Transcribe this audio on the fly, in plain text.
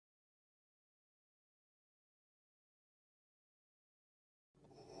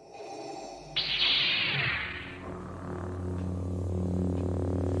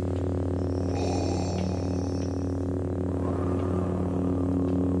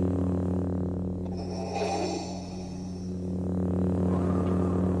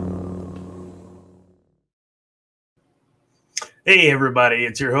Hey everybody,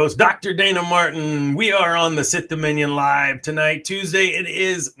 it's your host, Dr. Dana Martin. We are on the Sith Dominion Live tonight, Tuesday. It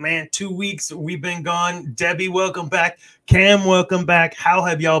is, 2 weeks we've been gone. Debbie, welcome back. Cam, welcome back. How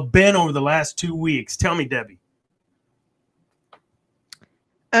have y'all been over the last 2 weeks? Tell me, Debbie.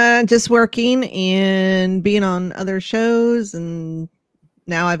 Just working and being on other shows, and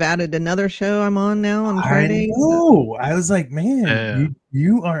now I've added another show I'm on now on Fridays. Oh, I was like, man,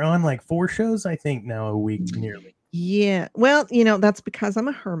 you are on like 4 shows, I think, now a week nearly. Yeah. Well, that's because I'm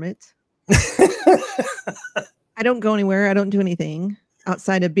a hermit. I don't go anywhere. I don't do anything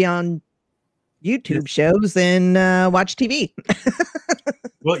outside of be on YouTube shows and watch TV.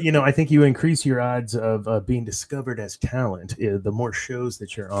 Well, I think you increase your odds of being discovered as talent. The more shows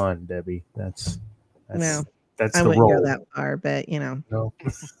that you're on, Debbie. That's I the wouldn't role. go that far, but No.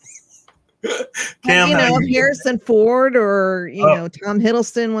 Cam, if Harrison Ford or Tom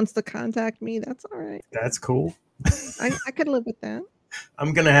Hiddleston wants to contact me, that's all right. That's cool. I could live with that.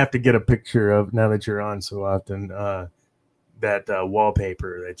 I'm gonna have to get a picture of, now that you're on so often, that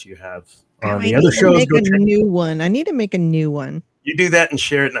wallpaper that you have on the other shows. Make a new one. I need to make a new one. You do that and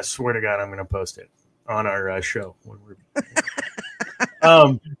share it, and I swear to God, I'm gonna post it on our show.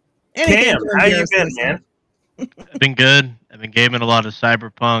 Cam, how you been, man? I've been good. I've been gaming a lot of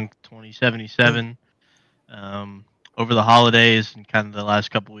Cyberpunk 2077 over the holidays and kind of the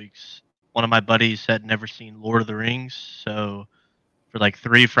last couple weeks. One of my buddies had never seen Lord of the Rings, so for like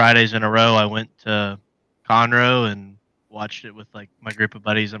 3 Fridays in a row, I went to Conroe and watched it with like my group of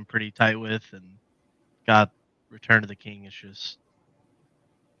buddies I'm pretty tight with, and got Return of the King. It's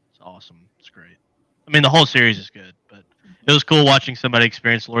awesome. It's great. I mean, the whole series is good, but it was cool watching somebody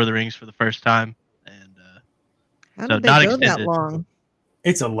experience Lord of the Rings for the first time. And how did they go that long?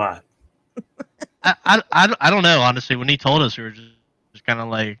 It's a lot. I don't know, honestly. When he told us, we were just kind of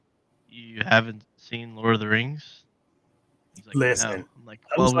like, you haven't seen Lord of the Rings? He's like, listen, no. I'm like,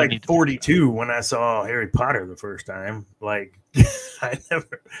 I was like 42 when I saw Harry Potter the first time. Like,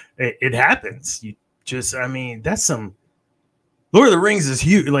 it happens. You just, that's some, Lord of the Rings is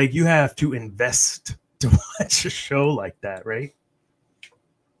huge. Like, you have to invest to watch a show like that, right?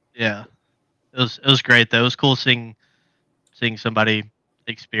 Yeah. It was great though. It was cool seeing somebody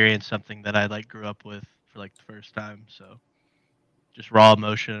experience something that I like grew up with for like the first time. So just raw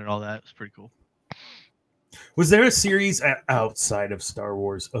emotion and all that was pretty cool. Was there a series outside of Star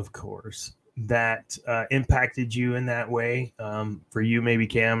Wars, of course, that impacted you in that way? For you, maybe,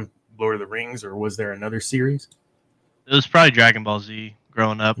 Cam, Lord of the Rings, or was there another series? It was probably Dragon Ball Z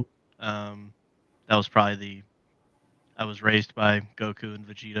growing up. That was probably I was raised by Goku and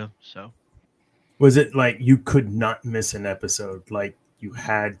Vegeta, so. Was it like you could not miss an episode? Like you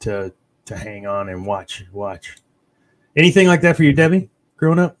had to hang on and watch? Anything like that for you, Debbie,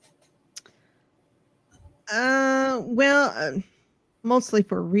 growing up? Mostly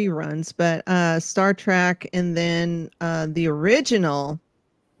for reruns, but Star Trek, and then the original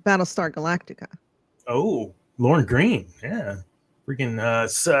Battlestar Galactica. Oh, Lauren Green, yeah,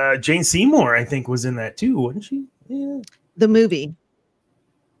 freaking Jane Seymour, I think, was in that too, wasn't she? Yeah, the movie.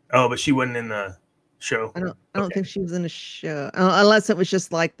 Oh, but she wasn't in the show. I don't think she was in a show, unless it was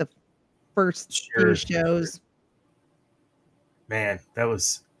just like the first few shows. Man, that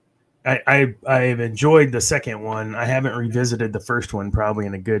was. I've enjoyed the second one. I haven't revisited the first one probably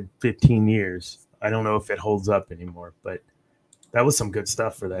in a good 15 years. I don't know if it holds up anymore, but that was some good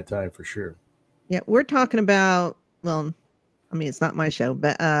stuff for that time for sure. Yeah, we're talking about, well, I mean, it's not my show,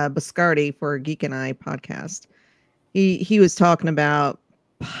 but Biscardi for Geek and I podcast. He was talking about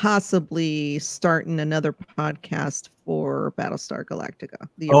possibly starting another podcast for Battlestar Galactica.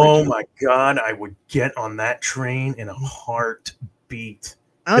 Oh my God, I would get on that train in a heartbeat.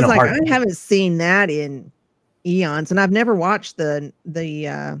 I was like, I haven't seen that in eons, and I've never watched the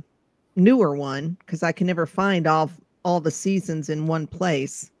newer one because I can never find all the seasons in one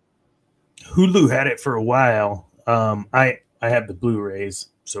place. Hulu had it for a while. I have the Blu-rays,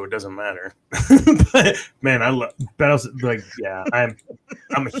 so it doesn't matter. But man, I love Battlestar. Like, yeah, I'm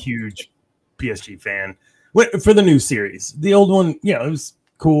a huge PSG fan. For the new series, the old one, yeah, it was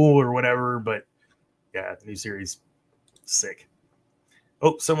cool or whatever, but yeah, the new series, sick.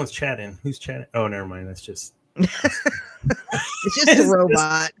 Oh, someone's chatting. Who's chatting? Oh, never mind. That's just it's just a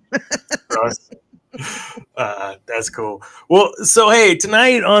robot. That's cool. Well, so hey,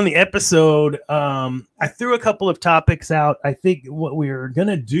 tonight on the episode, I threw a couple of topics out. I think what we're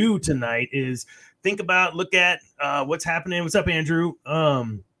gonna do tonight is look at what's happening. What's up, Andrew?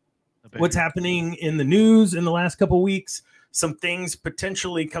 What's happening in the news in the last couple of weeks? Some things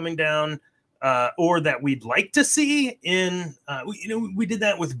potentially coming down or that we'd like to see in, we did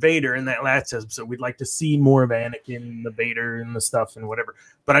that with Vader in that last episode. We'd like to see more of Anakin, the Vader, and the stuff and whatever.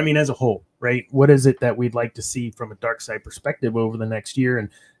 But I mean, as a whole, right? What is it that we'd like to see from a dark side perspective over the next year,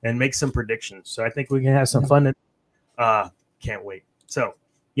 and make some predictions? So I think we can have some fun. Can't wait. So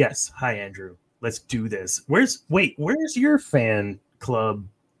yes, hi Andrew. Let's do this. Where's your fan club,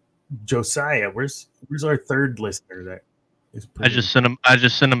 Josiah? Where's our third listener that is? I just sent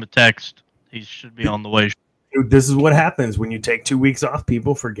him a text. He should be on the way. Dude, this is what happens when you take 2 weeks off.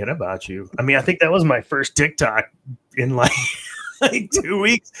 People forget about you. I mean, I think that was my first TikTok in like 2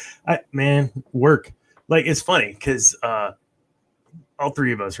 weeks. Work. Like, it's funny because all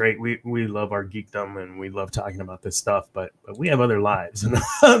three of us, right? We love our geekdom and we love talking about this stuff, but we have other lives and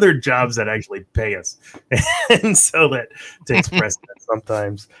other jobs that actually pay us, and so that takes precedence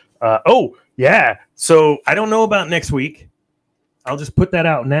sometimes. So I don't know about next week. I'll just put that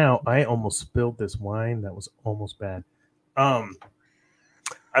out now. I almost spilled this wine. That was almost bad.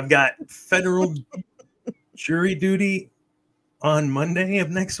 I've got federal jury duty on Monday of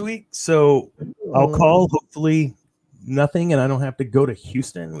next week, so I'll call. Hopefully nothing, and I don't have to go to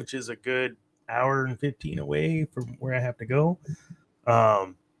Houston, which is a good hour and 15 away from where I have to go.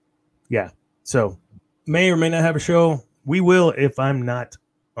 So may or may not have a show. We will if I'm not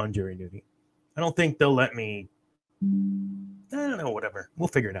on jury duty. I don't think they'll let me. I don't know, whatever. We'll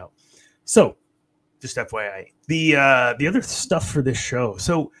figure it out. So, just FYI. The other stuff for this show.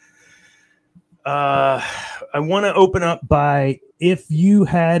 So, I want to open up by, if you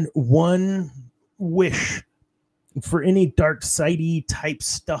had one wish for any dark sidey type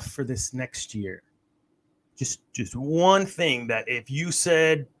stuff for this next year. Just one thing that if you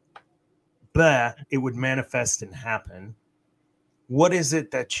said, bah, it would manifest and happen. What is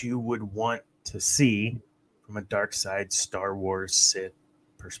it that you would want to see from a dark side Star Wars Sith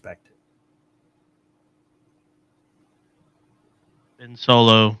perspective? Ben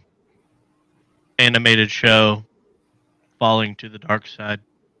Solo animated show falling to the dark side,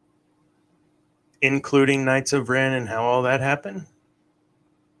 including Knights of Ren and how all that happened.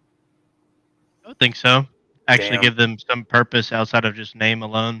 I don't think so. Actually, give them some purpose outside of just name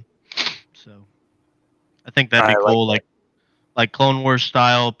alone. So I think that'd be cool, like Clone Wars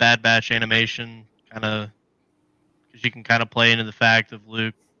style Bad Batch animation, kind of. You can kind of play into the fact of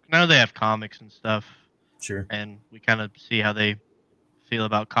Luke. I know they have comics and stuff. Sure. And we kind of see how they feel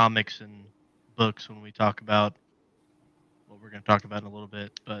about comics and books when we talk about what we're going to talk about in a little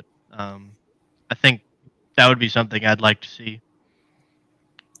bit. But I think that would be something I'd like to see.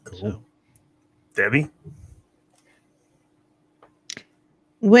 Cool. So. Debbie?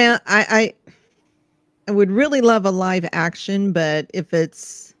 Well, I would really love a live action, but if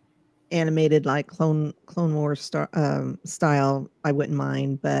it's animated like Clone Wars style, I wouldn't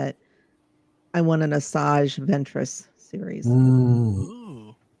mind, but I want an Asajj Ventress series.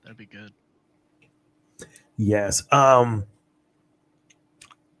 Ooh, that'd be good. Yes. Clone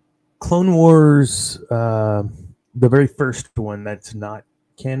Wars, the very first one that's not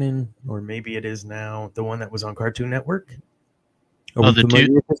canon, or maybe it is now, the one that was on Cartoon Network. The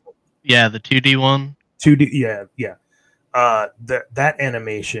 2D one. 2D, yeah. That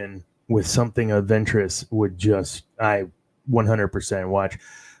animation with something of Ventress would just, I 100% watch.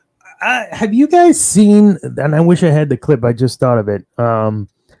 Have you guys seen, and I wish I had the clip, I just thought of it.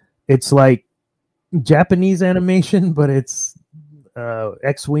 It's like Japanese animation, but it's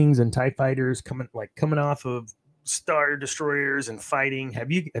X-Wings and TIE fighters coming off of Star Destroyers and fighting.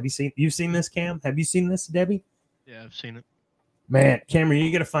 Have you seen this, Cam? Have you seen this, Debbie? Yeah, I've seen it. Man, Cameron,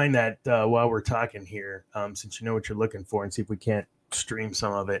 you got to find that while we're talking here, since you know what you're looking for, and see if we can't stream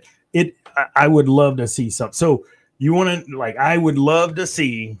some of it. I would love to see some. So you want to, I would love to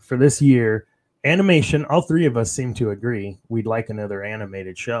see for this year animation. All three of us seem to agree we'd like another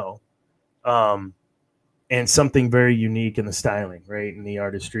animated show, and something very unique in the styling, right, and the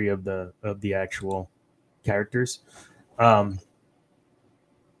artistry of the actual characters. I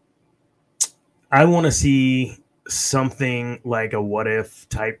want to see something like a What If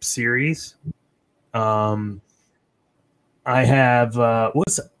type series. I have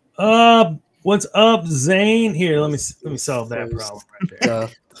what's up, Zane? Here, let me solve that problem right there.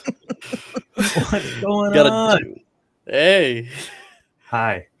 What's going on? Hey.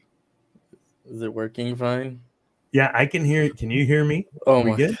 Hi. Is it working fine? Yeah, I can hear it. Can you hear me? Oh,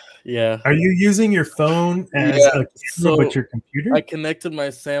 we good? Yeah. Are you using your phone as a camera, but your computer? I connected my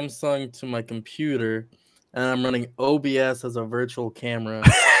Samsung to my computer, and I'm running OBS as a virtual camera.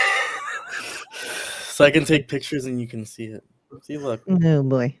 So I can take pictures and you can see it. See, look. Oh,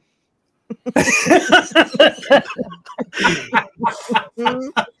 boy.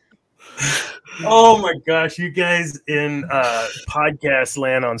 Oh my gosh, you guys in podcast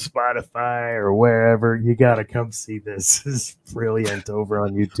land on Spotify or wherever, you gotta come see this. This is brilliant over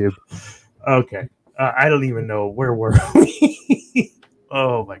on YouTube. Okay, I don't even know where were we.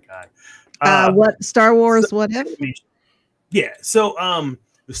 Oh my god. What Star Wars? What if? Yeah. So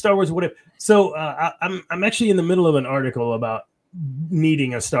the Star Wars What If. So I'm actually in the middle of an article about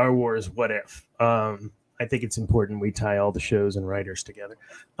needing a Star Wars What If. I think it's important we tie all the shows and writers together.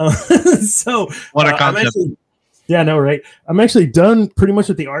 So What a concept. Yeah, no, right. I'm actually done pretty much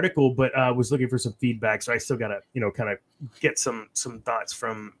with the article, but was looking for some feedback. So I still gotta, kind of get some thoughts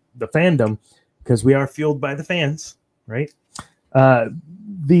from the fandom because we are fueled by the fans, right?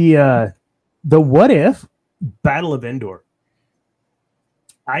 The What If Battle of Endor.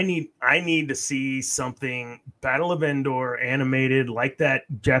 I need to see something Battle of Endor animated like that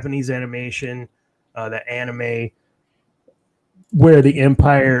Japanese animation, that anime where the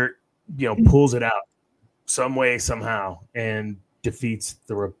Empire, pulls it out some way, somehow, and defeats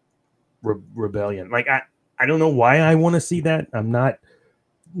the rebellion. Like I don't know why I want to see that. I'm not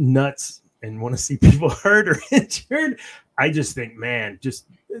nuts and want to see people hurt or injured. I just think, man, just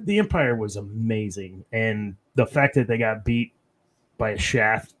the Empire was amazing, and the fact that they got beat by a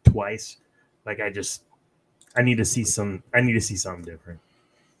shaft twice, like I need to see something different.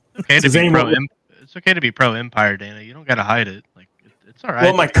 Okay to be pro. It's okay to be pro Empire, Dana. You don't got to hide it. Like it's all right.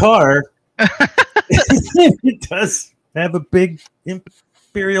 Well, my car, it does have a big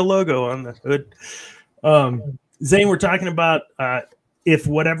Imperial logo on the hood. Zane, we're talking about if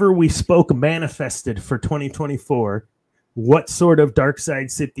whatever we spoke manifested for 2024, what sort of dark side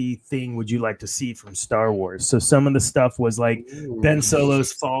Sithy thing would you like to see from Star Wars? So some of the stuff was like Ben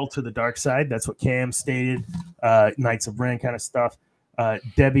Solo's fall to the dark side. That's what Cam stated. Knights of Ren kind of stuff.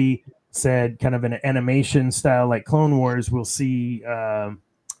 Debbie said kind of an animation style like Clone Wars. We'll see Asajj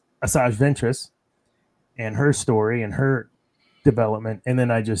Ventress and her story and her development. And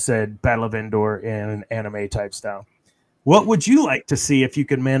then I just said Battle of Endor in an anime type style. What would you like to see if you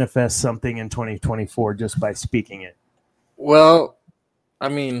could manifest something in 2024 just by speaking it? Well, I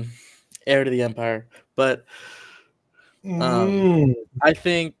mean, heir to the Empire, but I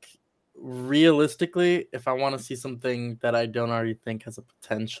think realistically, if I want to see something that I don't already think has a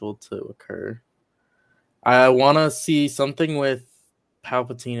potential to occur, I want to see something with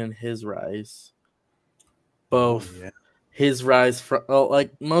Palpatine and his rise. Both his rise from,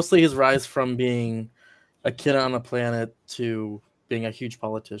 mostly his rise from being a kid on a planet to being a huge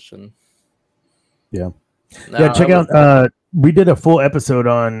politician. Yeah. Now, check out. We did a full episode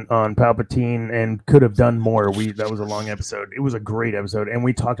on Palpatine and could have done more. That was a long episode. It was a great episode, and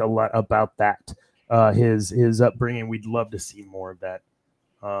we talked a lot about that. His upbringing. We'd love to see more of that.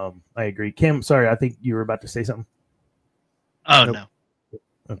 I agree. Kim, sorry, I think you were about to say something. Oh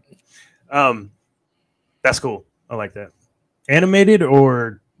no. That's cool. I like that. Animated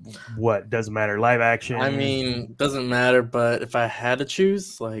or what? Doesn't matter. Live action. I mean, doesn't matter. But if I had to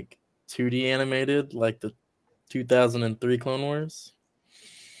choose, like 2D animated, like the 2003 Clone Wars.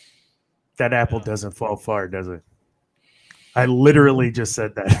 That apple doesn't fall far, does it? I literally just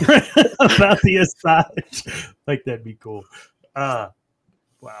said that about the Asajj. Like, that'd be cool. Wow.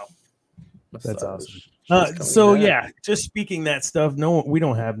 That's awesome. So yeah, just speaking that stuff. No, we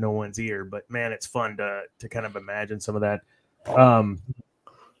don't have no one's ear, but man, it's fun to kind of imagine some of that.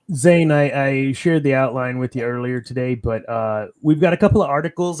 Zane, I shared the outline with you earlier today, but we've got a couple of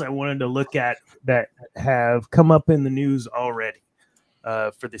articles I wanted to look at that have come up in the news already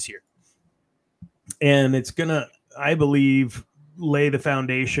for this year. And it's going to, I believe, lay the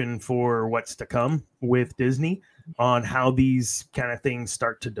foundation for what's to come with Disney on how these kind of things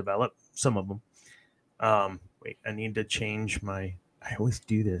start to develop, some of them. Wait, I need to change I always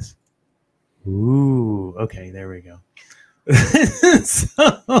do this. Ooh, okay, there we go.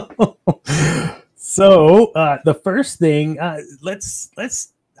 So the first thing, I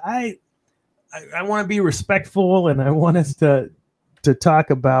want to be respectful, and I want us to talk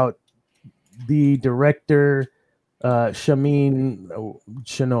about the director Shamin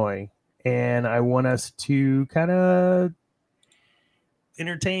Shenoy, and I want us to kind of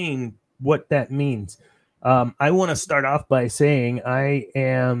entertain what that means. I want to start off by saying I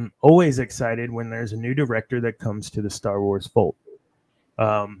am always excited when there's a new director that comes to the Star Wars fold.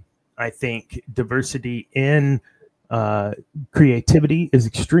 I think diversity in creativity is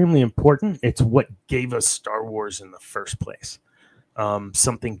extremely important. It's what gave us Star Wars in the first place.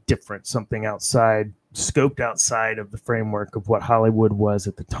 Something different, something outside, scoped outside of the framework of what Hollywood was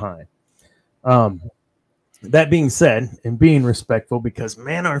at the time. That being said, and being respectful, because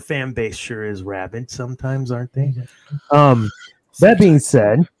man, our fan base sure is rabid sometimes, aren't they? That being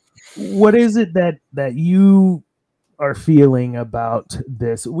said, what is it that you are feeling about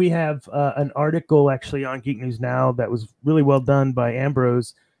this? We have an article actually on Geek News Now that was really well done by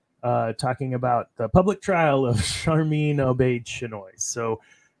Ambrose, talking about the public trial of Charmaine Obaid-Chinoy. So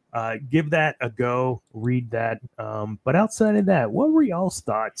give that a go, read that. But outside of that, what were y'all's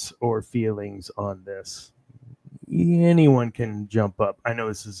thoughts or feelings on this? Anyone can jump up. I know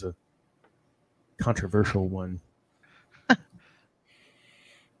this is a controversial one.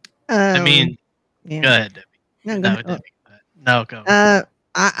 I mean, yeah. go ahead, Debbie. No, go No, ahead. Debbie, no, go.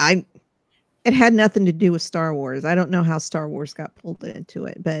 I it had nothing to do with Star Wars. I don't know how Star Wars got pulled into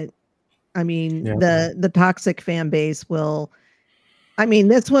it, but I mean, the toxic fan base will. I mean,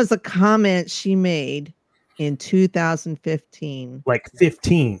 this was a comment she made in 2015. Like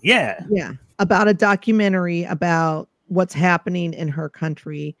 15, yeah, about a documentary about what's happening in her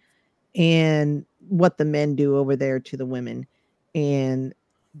country and what the men do over there to the women, and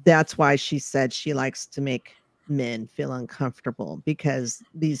that's why she said she likes to make men feel uncomfortable, because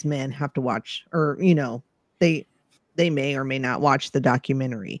these men have to watch, or they may or may not watch the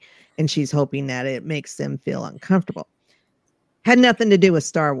documentary, and she's hoping that it makes them feel uncomfortable. Had nothing to do with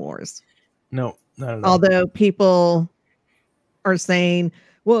Star Wars. No, not at all. Although people are saying,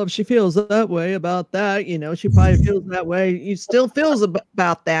 well, if she feels that way about that, she probably feels that way. You still feels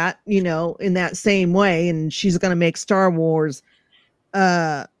about that, in that same way, and she's going to make Star Wars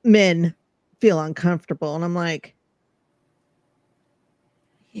men feel uncomfortable. And I'm like,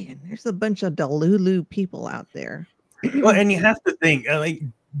 man, there's a bunch of Delulu people out there. Well, and you have to think, like,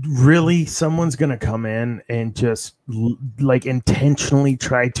 really, someone's gonna come in and just like intentionally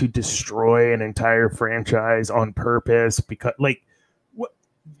try to destroy an entire franchise on purpose? Because, like,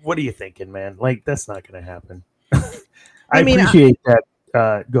 what are you thinking, man? Like, that's not gonna happen. I appreciate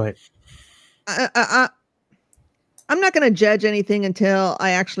that. Go ahead. I'm not going to judge anything until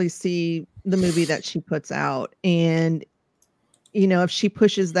I actually see the movie that she puts out. And, if she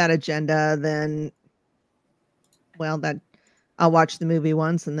pushes that agenda, then, well, that I'll watch the movie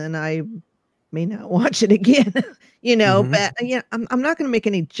once and then I may not watch it again, but I'm not going to make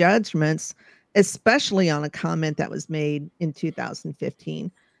any judgments, especially on a comment that was made in 2015.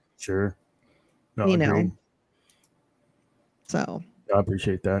 Sure. No, agreed. So I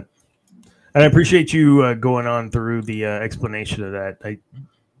appreciate that. And I appreciate you going on through the explanation of that. I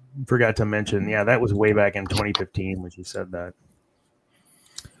forgot to mention, that was way back in 2015 when you said that.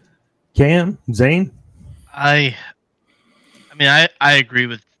 Cam, Zane? I agree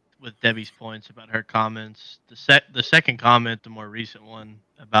with Debbie's points about her comments. The second comment, the more recent one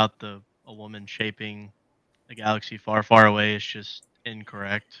about a woman shaping a galaxy far, far away, is just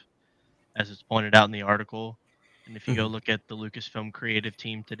incorrect, as it's pointed out in the article. And if you go look at the Lucasfilm creative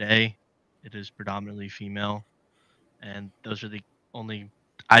team today, it is predominantly female, and those are the only.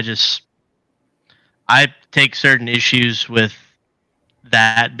 I take certain issues with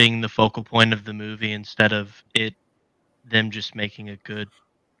that being the focal point of the movie instead of them just making a good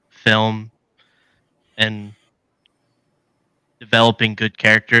film and developing good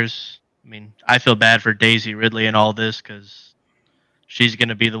characters. I mean, I feel bad for Daisy Ridley and all this, because she's going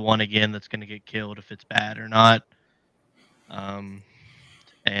to be the one again that's going to get killed if it's bad or not.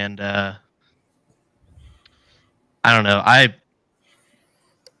 I don't know. I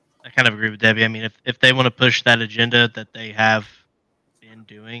kind of agree with Debbie. I mean, if they want to push that agenda that they have been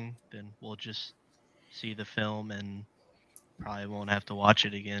doing, then we'll just see the film and probably won't have to watch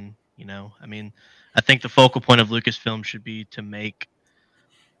it again. I mean, I think the focal point of Lucasfilm should be to make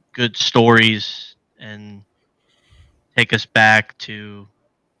good stories and take us back to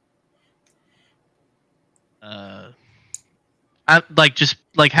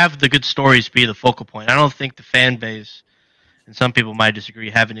have the good stories be the focal point. I don't think the fan base, and some people might disagree,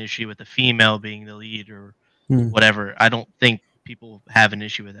 have an issue with the female being the lead or whatever. I don't think people have an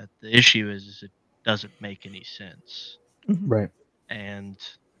issue with that. The issue is it doesn't make any sense. Right. And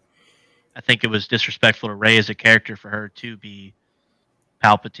I think it was disrespectful to Rey as a character for her to be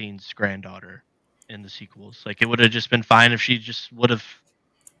Palpatine's granddaughter in the sequels. Like, it would have just been fine if she just would have,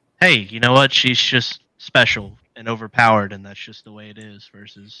 hey, you know what? She's just special and overpowered, and that's just the way it is,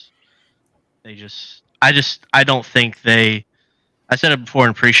 versus I don't think I said it before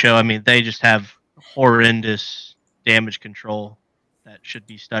in pre-show, I mean, they just have horrendous damage control that should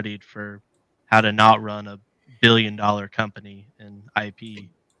be studied for how to not run a billion-dollar company in IP.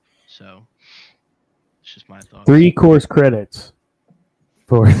 So it's just my thought. 3 course credits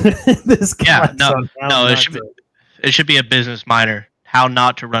for this. Yeah, no, it should be a business minor. How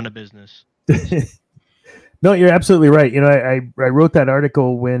not to run a business. No, you're absolutely right. You know, I wrote that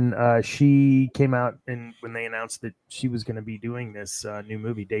article when she came out and when they announced that she was going to be doing this new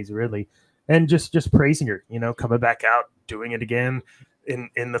movie, Daisy Ridley, and just praising her. You know, coming back out, doing it again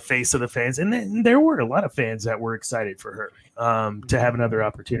in the face of the fans, and then there were a lot of fans that were excited for her to have another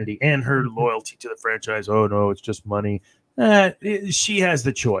opportunity and her loyalty to the franchise. Oh no, it's just money. She has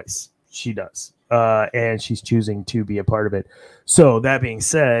the choice. She does. And she's choosing to be a part of it. So that being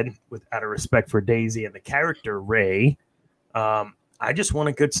said, with out of respect for Daisy and the character Ray, I just want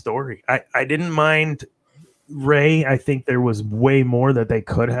a good story. I didn't mind Ray. I think there was way more that they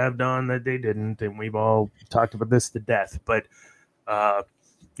could have done that they didn't, and we've all talked about this to death. But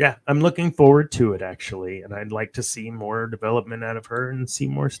yeah, I'm looking forward to it actually, and I'd like to see more development out of her and see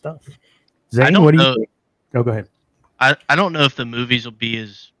more stuff. Zane, what do you think? Oh, go ahead. I don't know if the movies will be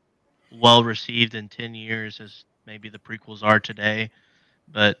as well received in 10 years as maybe the prequels are today,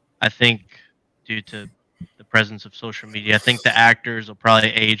 but I think due to the presence of social media, I think the actors will probably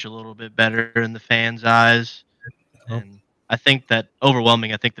age a little bit better in the fans' eyes. And I think that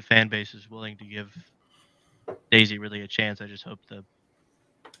overwhelming, I think the fan base is willing to give Daisy really a chance. I just hope the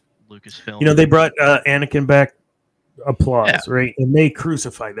Lucasfilm. You know, they brought Anakin back, applause, right? And they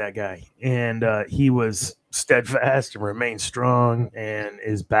crucified that guy, and he was steadfast and remained strong and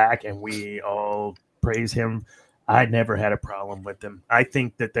is back, and we all praise him. I never had a problem with him. I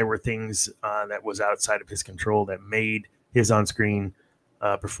think that there were things that was outside of his control that made his on-screen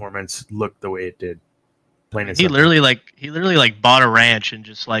performance look the way it did. He literally bought a ranch and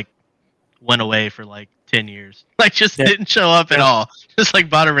just like went away for like 10 years. Like just didn't show up at all. Just like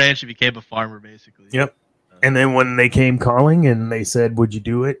bought a ranch and became a farmer basically. Yep. And then when they came calling and they said, "Would you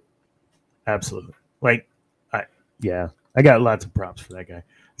do it?" Absolutely. Like, I got lots of props for that guy.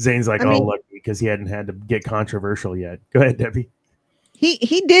 Zane's like, lucky because he hadn't had to get controversial yet. Go ahead, Debbie.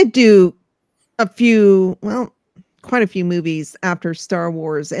 He did do quite a few movies after Star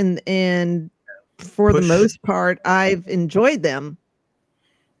Wars, and for the most part, I've enjoyed them.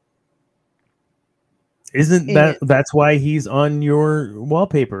 Isn't that's why he's on your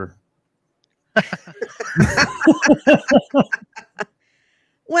wallpaper?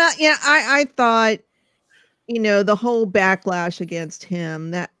 Well, yeah, I thought, the whole backlash against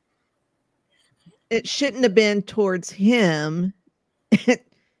him, that it shouldn't have been towards him.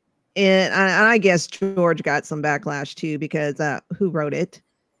 And I guess George got some backlash too, because who wrote it,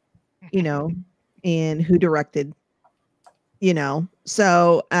 and who directed,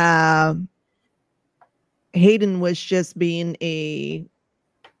 so Hayden was just being a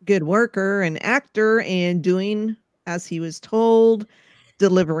good worker and actor and doing as he was told,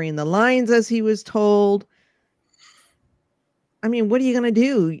 delivering the lines as he was told. I mean, what are you going to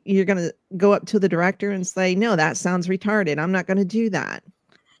do? You're going to go up to the director and say, "No, that sounds retarded. I'm not going to do that."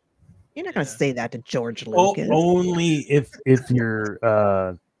 You're not going to say that to George Lucas. Only if you're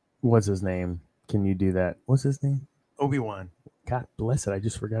what's his name? Can you do that? What's his name? Obi-Wan. God bless it. I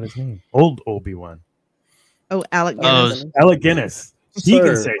just forgot his name. Old Obi-Wan. Oh, Alec Guinness. Alec Guinness. He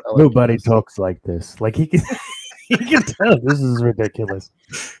can say nobody talks like this. Like he can tell this is ridiculous.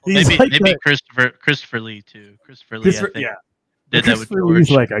 Maybe Christopher Lee too. Christopher Lee, I think, did that with George.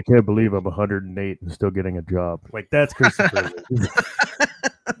 He's like, I can't believe I'm 108 and still getting a job. Like that's Christopher Lee.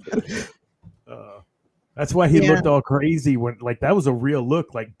 That's why he looked all crazy when, like, that was a real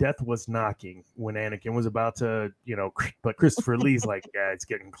look, like death was knocking when Anakin was about to, but Christopher Lee's like, yeah, it's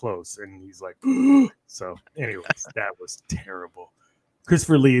getting close, and he's like, so. Anyways, that was terrible.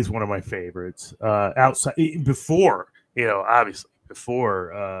 Christopher Lee is one of my favorites. Outside before, obviously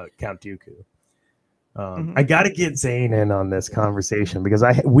before Count Dooku. I got to get Zane in on this conversation because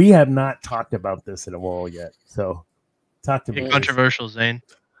we have not talked about this at all yet. So talk to me. Controversial, Zane.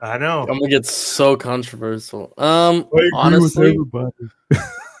 I know. I'm gonna get so controversial. Honestly,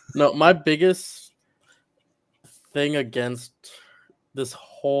 no, my biggest thing against this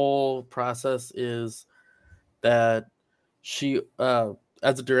whole process is that she, as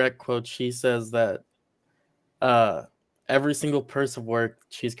a direct quote, she says that every single piece of work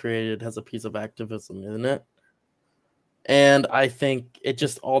she's created has a piece of activism in it. And I think it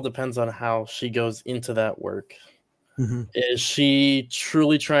just all depends on how she goes into that work. Mm-hmm. Is she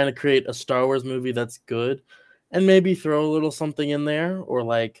truly trying to create a Star Wars movie that's good and maybe throw a little something in there, or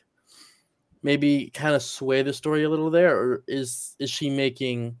like maybe kind of sway the story a little there? Or is she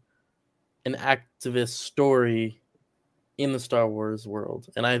making an activist story in the Star Wars world?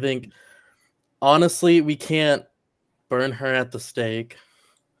 And I think, honestly, we can't burn her at the stake,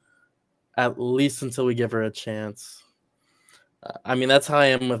 at least until we give her a chance. I mean, that's how I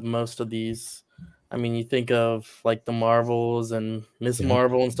am with most of these. I mean, you think of like the Marvels and Miss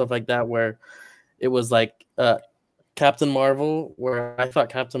Marvel and stuff like that, where it was like Captain Marvel, where I thought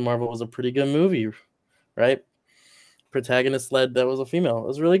Captain Marvel was a pretty good movie, right? Protagonist led that was a female. It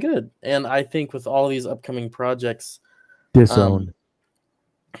was really good. And I think with all these upcoming projects, Disowned.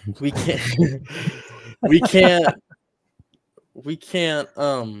 we can't we can't we can't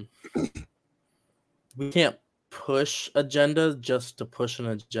push agenda just to push an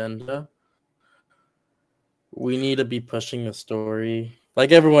agenda. We need to be pushing a story,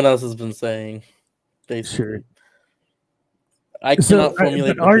 like everyone else has been saying. Basically. Sure. I cannot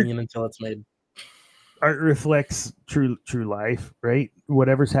formulate an opinion until it's made. Art reflects true life, right?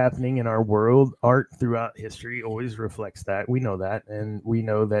 Whatever's happening in our world, art throughout history always reflects that. We know that, and we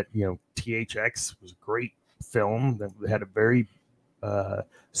know that THX was a great film that had a very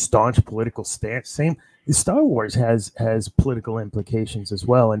staunch political stance. Same, Star Wars has political implications as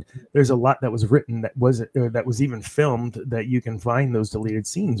well, and there's a lot that was written that was even filmed that you can find those deleted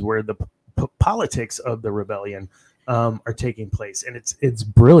scenes where the politics of the rebellion are taking place, and it's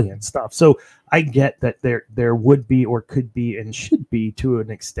brilliant stuff. So I get that there would be, or could be, and should be to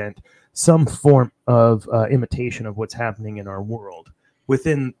an extent, some form of imitation of what's happening in our world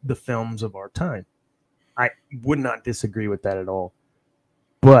within the films of our time. I would not disagree with that at all.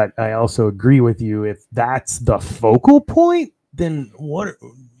 But I also agree with you, if that's the focal point, then what?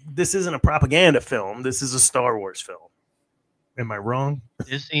 This isn't a propaganda film. This is a Star Wars film. Am I wrong?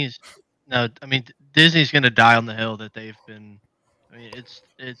 Disney's going to die on the hill that they've been. I mean,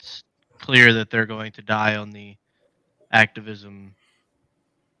 it's clear that they're going to die on the activism,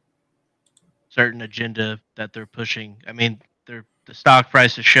 certain agenda that they're pushing. I mean, the stock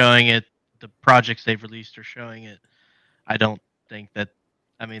price is showing it. The projects they've released are showing it. I don't think that.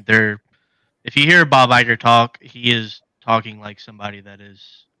 I mean, if you hear Bob Iger talk, he is talking like somebody that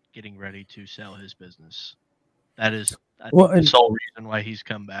is getting ready to sell his business. That is the sole reason why he's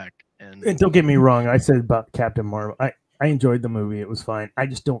come back. And don't get me wrong, I said about Captain Marvel. I enjoyed the movie. It was fine. I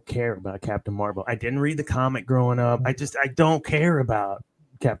just don't care about Captain Marvel. I didn't read the comic growing up. I don't care about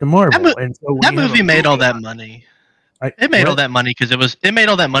Captain Marvel. That movie made all that money. It made all that money because it made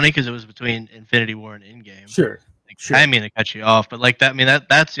all that money because it was between Infinity War and Endgame. Sure. Sure. I didn't mean to cut you off, but like that. I mean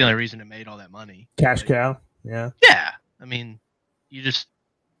that's the only reason it made all that money. Cash cow. Yeah. Yeah. I mean, you just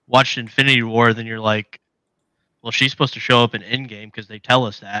watched Infinity War, then you're like, well, she's supposed to show up in Endgame because they tell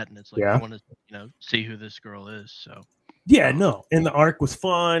us that, and it's like I want to see who this girl is. So. Yeah. No. And the arc was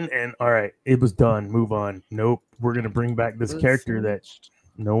fun, and all right, it was done. Move on. Nope. We're gonna bring back this character that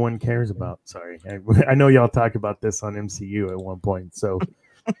no one cares about. Sorry, I know y'all talked about this on MCU at one point, so.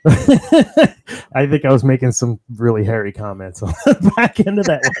 I think I was making some really hairy comments on the back end of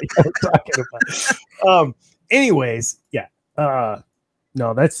that one I was talking about. Anyways, yeah.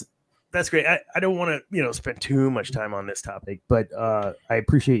 No, that's great. I don't want to spend too much time on this topic, but I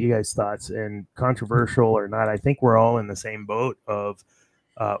appreciate you guys' thoughts, and controversial or not, I think we're all in the same boat of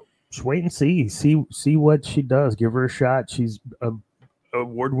just wait and see what she does. Give her a shot. She's an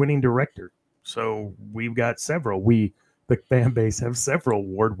award-winning director, so we've got several. The fan base have several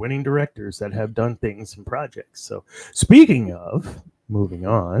award-winning directors that have done things and projects. So speaking of, moving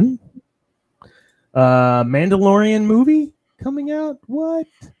on, Mandalorian movie coming out? What?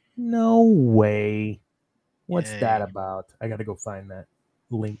 No way. What's that about? I got to go find that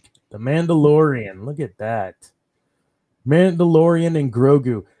link. The Mandalorian. Look at that. Mandalorian and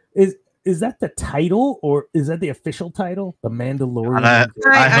Grogu. Is that the title, or is that the official title? The Mandalorian.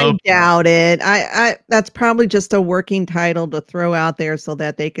 I doubt it. I that's probably just a working title to throw out there so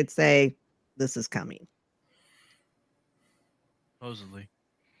that they could say this is coming. Supposedly.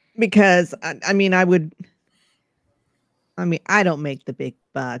 Because I don't make the big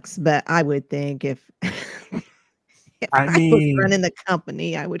bucks, but I would think if I was running the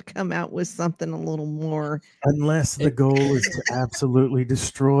company, I would come out with something a little more. Unless the goal is to absolutely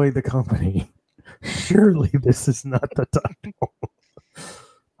destroy the company. Surely this is not the title.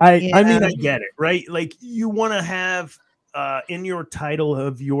 I mean, I get it, right? Like, you want to have in your title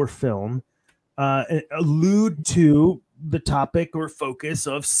of your film allude to the topic or focus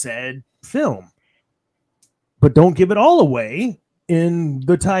of said film. But don't give it all away in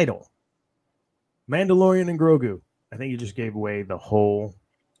the title. Mandalorian and Grogu. I think you just gave away the whole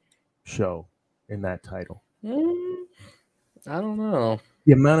show in that title. I don't know.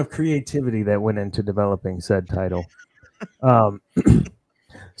 The amount of creativity that went into developing said title.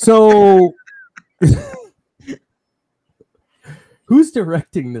 So, who's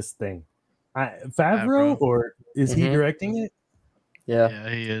directing this thing? Favreau, or is he directing it? Yeah,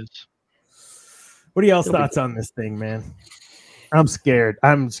 he is. What are y'all's thoughts on this thing, man? I'm scared.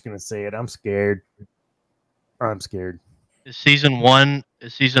 I'm just going to say it. I'm scared. Is season one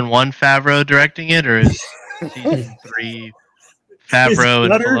Favreau directing it, or is season 3 Favreau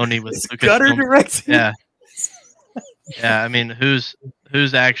and Filoni with Gutter Lucasfilm? directing? Yeah, yeah. I mean, who's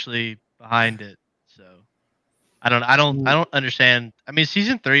actually behind it? So I don't understand. I mean,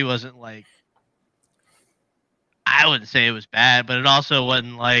 season 3 wasn't like, I wouldn't say it was bad, but it also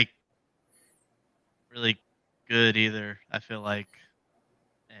wasn't like really good either. I feel like,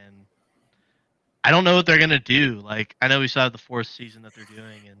 and I don't know what they're gonna do. Like, I know we saw the 4th season that they're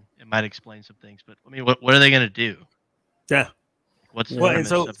doing, and it might explain some things. But I mean, what are they gonna do? Yeah. What's the Well, and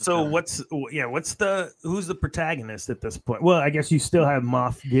premise of the so film? who's the protagonist at this point? Well, I guess you still have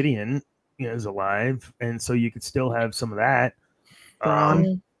Moff Gideon, is alive, and so you could still have some of that.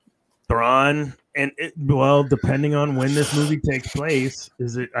 Thrawn, and depending on when this movie takes place,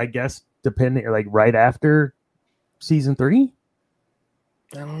 is it? I guess depending, like right after season 3.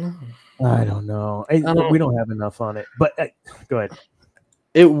 I don't know. I don't know. We don't have enough on it, but go ahead.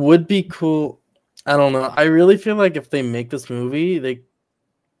 It would be cool. I don't know. I really feel like if they make this movie, they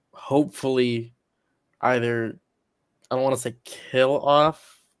hopefully either, I don't want to say kill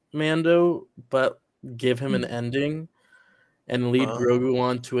off Mando, but give him an ending and lead Grogu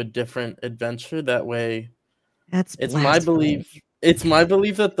on to a different adventure. That way, it's my belief. It's my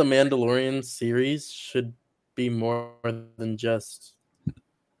belief that the Mandalorian series should be more than just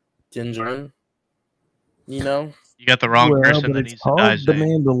Din Djarin. You know, You got the wrong person that needs to die. The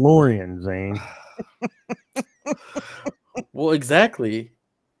Mandalorian, Zane. Well, exactly.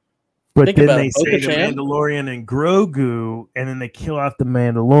 But think then they say the Mandalorian and Grogu, and then they kill off the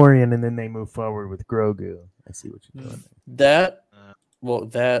Mandalorian, and then they move forward with Grogu. I see what you're doing. That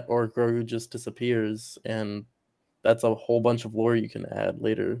or Grogu just disappears, and that's a whole bunch of lore you can add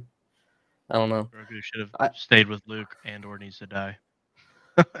later. I don't know. Grogu should have stayed with Luke, or needs to die.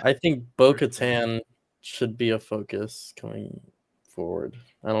 I think Bo-Katan should be a focus going forward.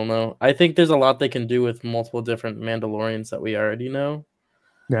 I don't know. I think there's a lot they can do with multiple different Mandalorians that we already know.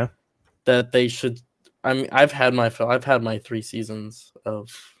 Yeah. That they should. I mean, I've had my 3 seasons of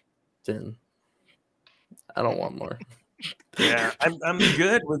Din. I don't want more. Yeah, I'm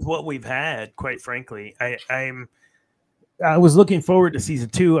good with what we've had. Quite frankly, I was looking forward to season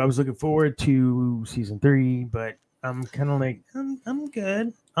 2. I was looking forward to season 3, but I'm kind of like I'm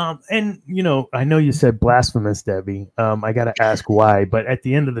good. And I know you said blasphemous, Debbie. I got to ask why, but at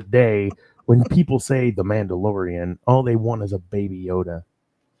the end of the day, when people say the Mandalorian, all they want is a baby Yoda.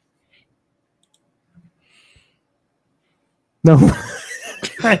 No,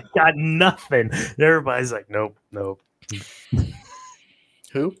 I got nothing. Everybody's like, nope.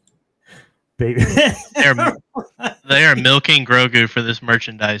 Who? Baby. They are milking Grogu for this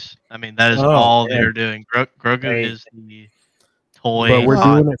merchandise. I mean, that is all they're doing. Grogu is the toy. But we're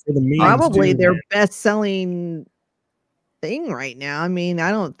doing it for the memes. Probably their best-selling thing right now. I mean,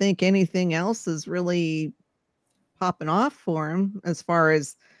 I don't think anything else is really popping off for him as far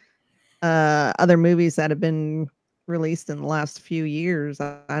as other movies that have been released in the last few years.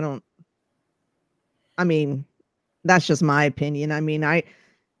 I mean, that's just my opinion. I mean,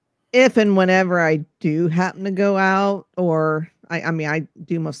 if and whenever I do happen to go out, or I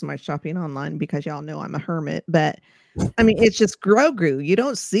do most of my shopping online because y'all know I'm a hermit, but I mean, it's just Grogu. You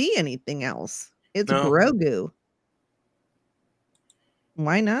don't see anything else. It's Grogu.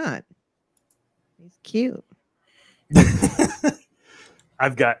 Why not? He's cute.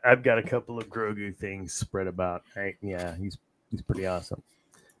 I've got a couple of Grogu things spread about. Yeah, he's pretty awesome.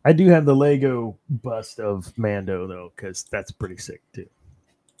 I do have the Lego bust of Mando though, because that's pretty sick too.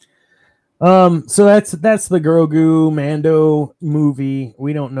 So that's the Grogu Mando movie.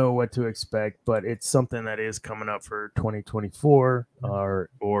 We don't know what to expect, but it's something that is coming up for 2024, or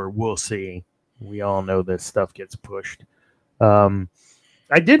we'll see. We all know this stuff gets pushed. I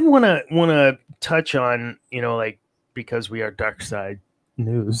did want to touch on, because we are Dark Side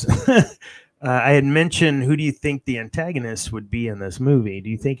News. I had mentioned, who do you think the antagonist would be in this movie? Do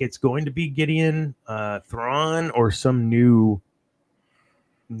you think it's going to be Gideon, Thrawn, or some new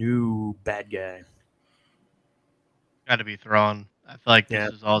bad guy? Got to be Thrawn. I feel like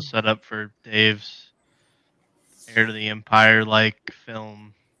this is all set up for Dave's Heir to the Empire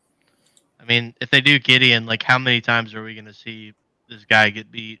film. I mean, if they do Gideon, how many times are we going to see this guy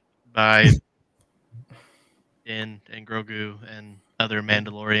get beat by Din and Grogu and other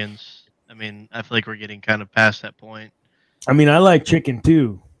Mandalorians? I mean, I feel like we're getting kind of past that point. I mean, I like chicken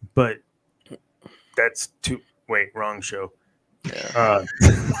too, but that's too. Wait, wrong show. Yeah.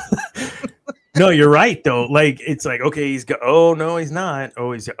 No, you're right though. It's okay, he's got. Oh no, he's not.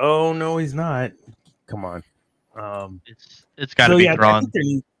 Oh, Oh no, he's not. Come on. It's got to be Thrawn. I think there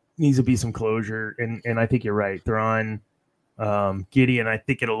needs to be some closure, and I think you're right. Thrawn Gideon. I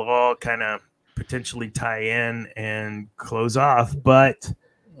think it'll all kind of potentially tie in and close off. But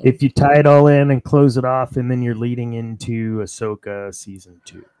if you tie it all in and close it off, and then you're leading into Ahsoka season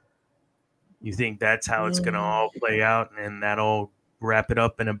 2, you think that's how it's going to all play out, and that'll wrap it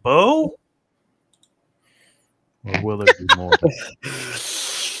up in a bow? Or will there be more?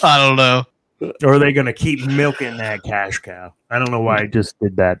 I don't know. Or are they going to keep milking that cash cow? I don't know why I just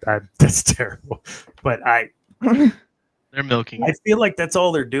did that. That's terrible. But They're milking. I feel like that's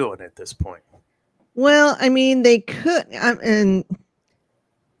all they're doing at this point. Well, I mean, they could, and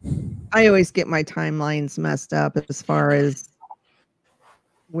I always get my timelines messed up as far as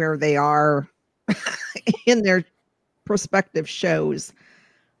where they are in their prospective shows.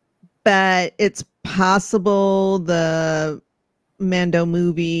 But it's possible the Mando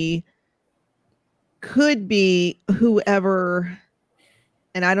movie could be whoever,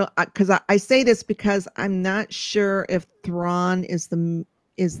 and I don't, because I say this because I'm not sure if Thrawn is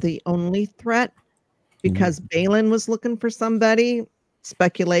the only threat, because Balin was looking for somebody.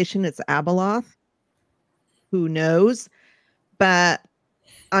 Speculation, it's Abeloth. Who knows? But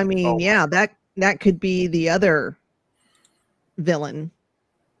I mean, yeah, that could be the other villain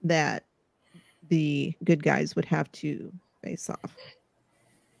that the good guys would have to face off.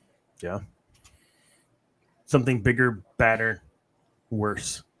 Yeah. Something bigger, badder,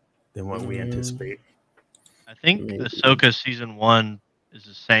 worse than what we anticipate. I think Ahsoka season 1 is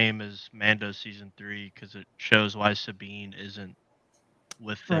the same as Mando season 3 because it shows why Sabine isn't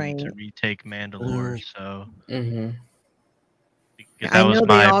with them to retake Mandalore. So that was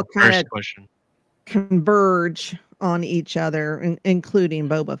my first question. Converge on each other, including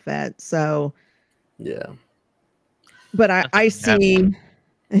Boba Fett. So yeah, but I see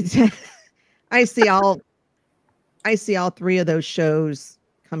I see all three of those shows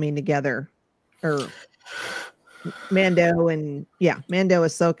coming together, or Mando,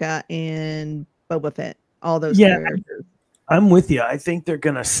 Ahsoka, and Boba Fett. All those characters. I'm with you. I think they're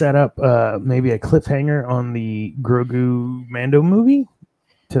gonna set up maybe a cliffhanger on the Grogu Mando movie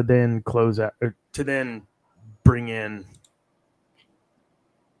to then close out, or to then bring in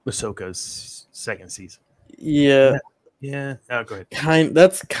Ahsoka's second season. Yeah. Yeah. Oh, go ahead.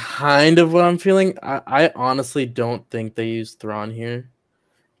 That's kind of what I'm feeling. I honestly don't think they used Thrawn here,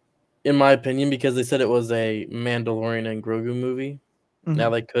 in my opinion, because they said it was a Mandalorian and Grogu movie. Mm-hmm. Now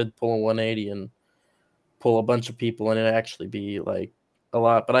they could pull a 180 and pull a bunch of people and it actually be like a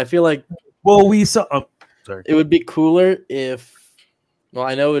lot. But I feel like, well, we saw. Oh, sorry. It would be cooler if. Well,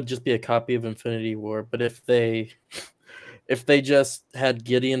 I know it would just be a copy of Infinity War, but if they just had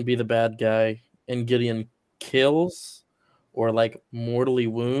Gideon be the bad guy and Gideon kills or like mortally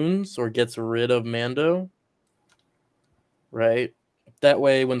wounds or gets rid of Mando, right? That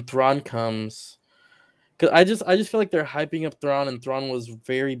way when Thrawn comes, because I just feel like they're hyping up Thrawn, and Thrawn was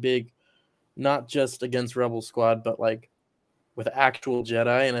very big, not just against Rebel Squad, but like with actual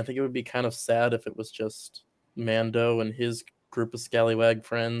Jedi, and I think it would be kind of sad if it was just Mando and his group of scallywag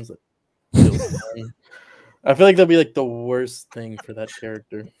friends. I feel like that'd be like the worst thing for that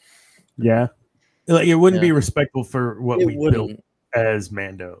character. Yeah. Like, it wouldn't be respectful for what we wouldn't. built as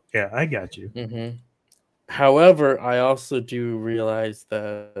Mando. Yeah, I got you. Mm-hmm. However, I also do realize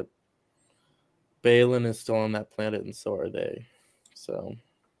that Balin is still on that planet, and so are they. So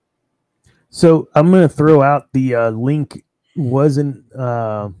I'm going to throw out the link. Wasn't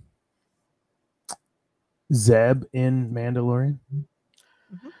Zeb in Mandalorian?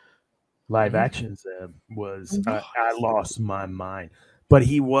 Mm-hmm. Live action Zeb was. I lost my mind. But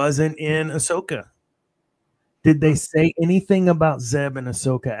he wasn't in Ahsoka. Did they say anything about Zeb and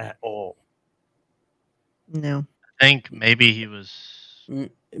Ahsoka at all? No. I think maybe he was.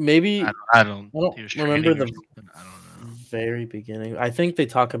 Maybe I don't remember the I don't know. Very beginning. I think they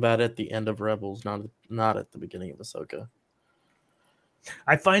talk about it at the end of Rebels, not at the beginning of Ahsoka.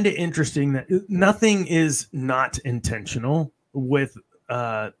 I find it interesting that nothing is not intentional with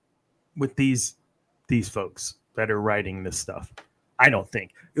these folks that are writing this stuff. I don't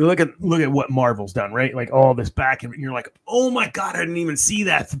think. Look at what Marvel's done, right? Like all this back, and you're like, oh my god, I didn't even see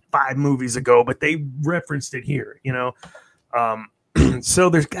that 5 movies ago, but they referenced it here, you know. So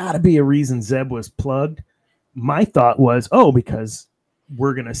there's got to be a reason Zeb was plugged. My thought was, because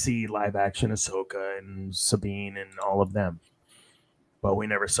we're gonna see live action Ahsoka and Sabine and all of them, but we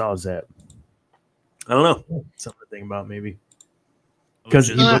never saw Zeb. I don't know. Something to think about, maybe, because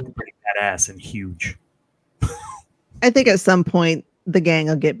he looked pretty badass and huge. I think at some point the gang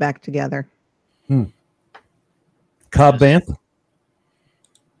will get back together. Cobb Vanth?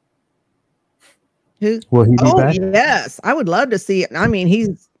 Who? Will he be back? Yes. I would love to see it. I mean,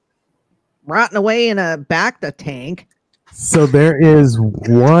 he's rotting away in a Bacta tank. So there is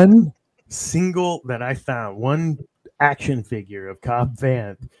one single that I found, one action figure of Cobb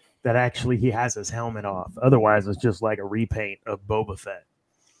Vanth that actually he has his helmet off. Otherwise, it's just like a repaint of Boba Fett.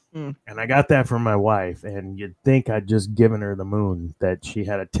 Mm. And I got that from my wife, and you'd think I'd just given her the moon that she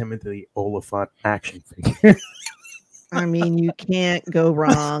had a Timothy Oliphant action figure. I mean, you can't go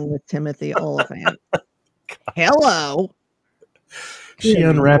wrong with Timothy Oliphant. Hello. She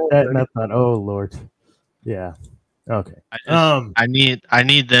unwrapped that, and I thought, "Oh Lord, yeah, okay." I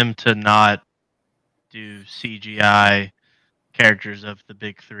need them to not do CGI characters of the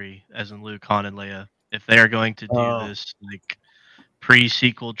big three, as in Luke, Han, and Leia. If they are going to do this like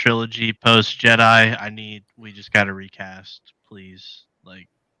pre-sequel trilogy, post Jedi, we just got to recast, please. Like,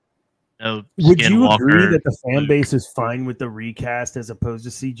 no. Would you agree Skinwalker, that the fan Luke. base is fine with the recast as opposed to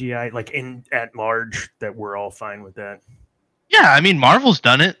CGI? Like at large, that we're all fine with that. Yeah, I mean Marvel's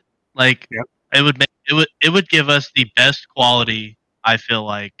done it. Like Yep. it would give us the best quality, I feel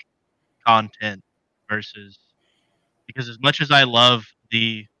like, content versus, because as much as I love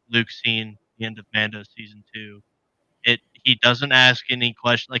the Luke scene, the end of Mando season 2, he doesn't ask any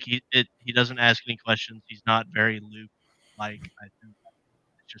question, like he doesn't ask any questions. He's not very Luke like, I think.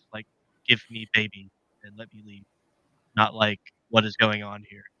 It's just like, give me baby and let me leave. Not like, what is going on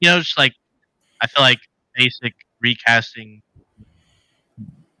here? You know, just like, I feel like basic recasting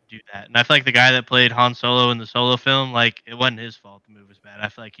do that. And I feel like the guy that played Han Solo in the Solo film, like, it wasn't his fault the movie was bad. I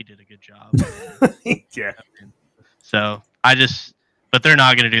feel like he did a good job. Yeah. So but they're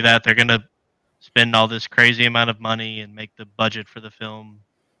not going to do that. They're going to spend all this crazy amount of money and make the budget for the film,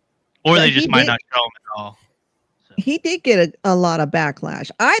 or they just might not show them at all. So. He did get a lot of backlash.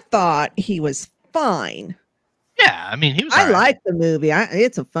 I thought he was fine. Yeah, I mean, he was. I like the movie.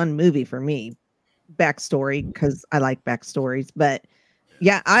 It's a fun movie for me. Backstory, because I like backstories. But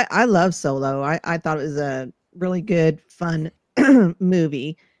yeah, I love Solo. I thought it was a really good, fun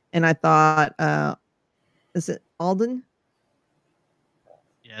movie. And I thought, is it Alden?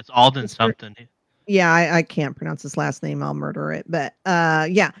 Yeah, it's Alden something. Yeah, I can't pronounce his last name. I'll murder it. But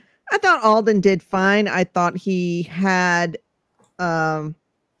yeah, I thought Alden did fine. I thought he had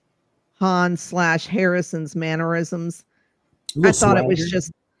Han/Harrison's mannerisms. I thought it was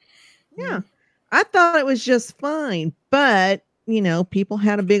just, I thought it was just fine. But, people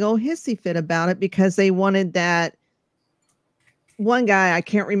had a big old hissy fit about it because they wanted that one guy, I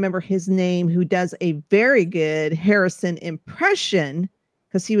can't remember his name, who does a very good Harrison impression,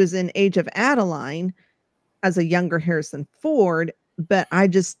 because he was in Age of Adeline as a younger Harrison Ford. But I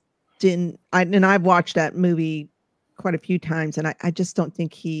just didn't, and I've watched that movie quite a few times, and I just don't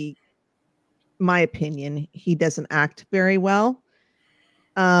think my opinion, he doesn't act very well.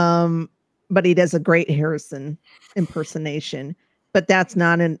 But he does a great Harrison impersonation. But that's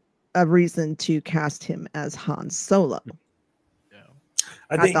not a reason to cast him as Han Solo. Yeah.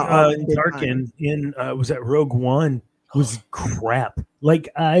 I think Tarkin in was that Rogue One was crap. Like,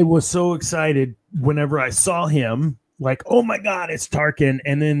 I was so excited whenever I saw him, like, oh my God, it's Tarkin.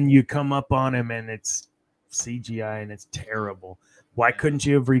 And then you come up on him and it's CGI and it's terrible. Why couldn't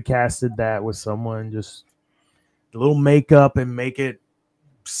you have recasted that with someone, just a little makeup and make it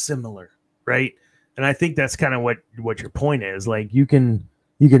similar, right? And I think that's kind of what your point is. Like, you can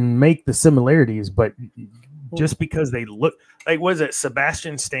make the similarities, but just because they look like, was it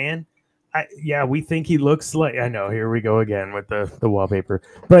Sebastian Stan? We think he looks like, I know, here we go again with the wallpaper,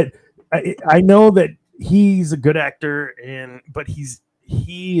 but I know that he's a good actor, but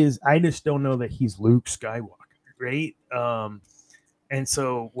he is, I just don't know that he's Luke Skywalker, right? And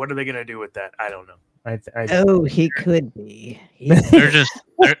so what are they going to do with that? I don't know. He could be. They're just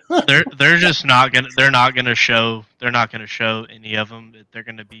not gonna show any of them. They're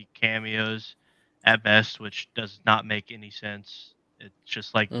gonna be cameos at best, which does not make any sense. It's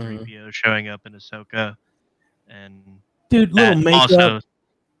just like 3PO showing up in Ahsoka, and dude, little makeup,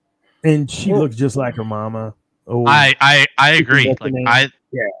 and she looks just like her mama. Oh, I agree. Like, I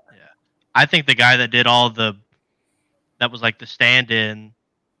think the guy that did that was like the stand-in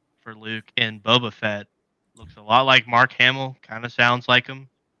for Luke in Boba Fett looks a lot like Mark Hamill. Kind of sounds like him.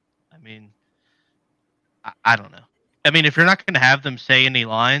 I mean, I don't know. I mean, if you're not going to have them say any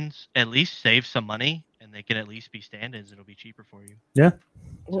lines, at least save some money, and they can at least be stand-ins. It'll be cheaper for you. Yeah.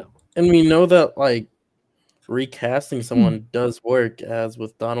 And we know that, like, recasting someone does work, as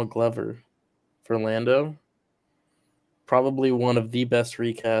with Donald Glover for Lando. Probably one of the best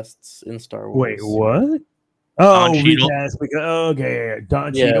recasts in Star Wars. Wait, what? Oh, recast. Okay.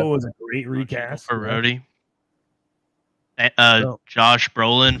 Don Cheadle was a great recast for Rhodey. Josh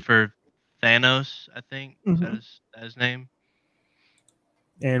Brolin for Thanos, I think. Is that his name?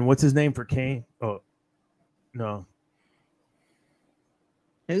 And what's his name for Kane? Oh, no.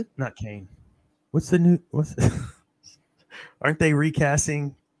 Who? Not Kane. What's the new? Aren't they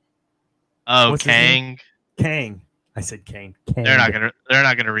recasting? Oh, What's his name? Kang. Kang. I said Kane. Kang. They're not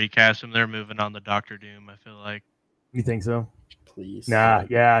gonna recast him. They're moving on to Doctor Doom. I feel like. You think so? Please. Nah.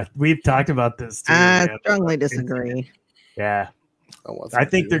 Yeah, we've talked about this too. I man. strongly disagree. Yeah, want I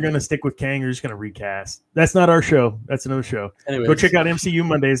think they're something. gonna stick with Kang. They're just gonna recast. That's not our show. That's another show. Anyways, Go check out MCU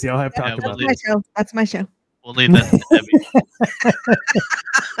Mondays. Y'all have talked Yeah, about we'll this. That's my show. We'll leave that to Debbie.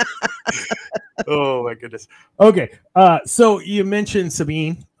 Oh my goodness. Okay. So you mentioned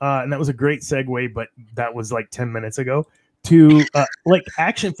Sabine, and that was a great segue, but that was like 10 minutes ago to like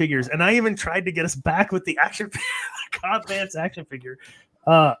action figures. And I even tried to get us back with the action figure, Cobb Vanth action figure.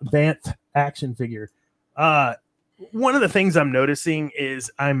 Vanth action figure. One of the things I'm noticing is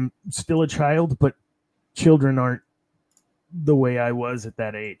I'm still a child, but children aren't the way I was at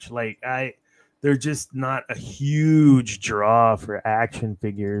that age. Like they're just not a huge draw for action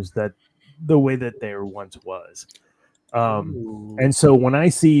figures that the way that there once was. And so when I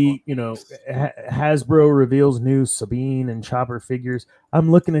see, Hasbro reveals new Sabine and Chopper figures,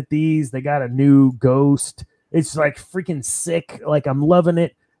 I'm looking at these. They got a new Ghost. It's like freaking sick. Like I'm loving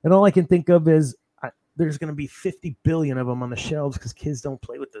it. And all I can think of is there's going to be 50 billion of them on the shelves because kids don't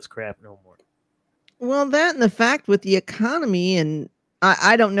play with this crap no more. Well, that and the fact with the economy, and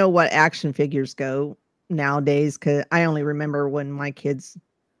I don't know what action figures go nowadays because I only remember when my kids,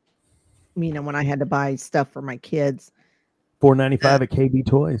 when I had to buy stuff for my kids. $4.95 at KB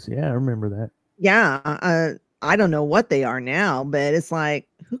Toys. Yeah, I remember that. Yeah, I don't know what they are now, but it's like,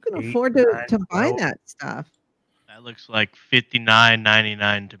 who can afford to buy that stuff? That looks like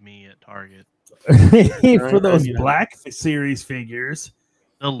 $59.99 to me at Target. For those Black Series figures.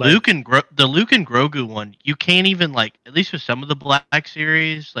 The Luke and Grogu one, you can't even at least with some of the Black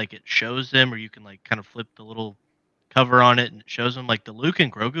Series, it shows them, or you can kind of flip the little cover on it and it shows them. Like the Luke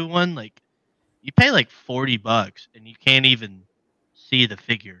and Grogu one, you pay $40 and you can't even see the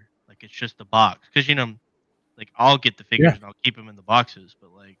figure. It's just the box because I'll get the figures and I'll keep them in the boxes,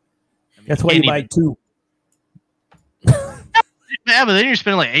 but that's why you buy two. Yeah, but then you're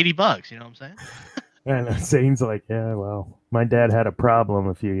spending $80. You know what I'm saying? And Zane's like, yeah, well, my dad had a problem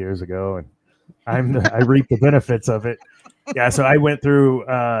a few years ago, and I reap the benefits of it. Yeah, so I went through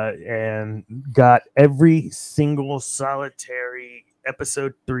and got every single solitary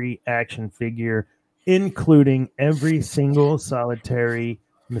Episode 3 action figure, including every single solitary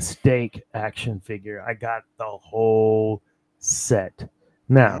Mistake action figure. I got the whole set.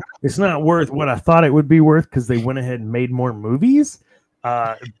 Now, it's not worth what I thought it would be worth because they went ahead and made more movies.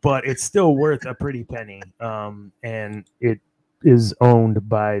 But it's still worth a pretty penny. And it is owned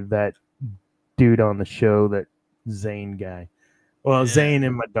by that dude on the show, that Zane guy. Well, Zane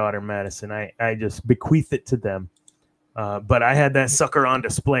and my daughter Madison. I just bequeath it to them. But I had that sucker on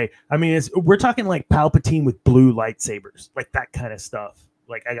display. I mean, we're talking like Palpatine with blue lightsabers, like that kind of stuff.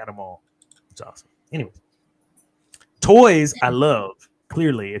 Like I got them all. It's awesome. Anyway, toys I love.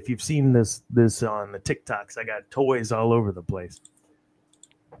 Clearly, if you've seen this on the TikToks, I got toys all over the place.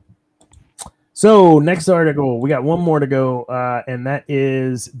 So next article, we got one more to go, and that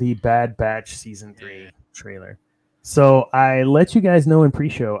is the Bad Batch Season 3 trailer. So I let you guys know in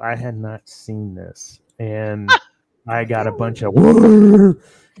pre-show I had not seen this, and I got a bunch of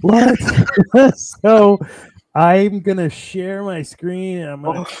what? So I'm gonna share my screen. And I'm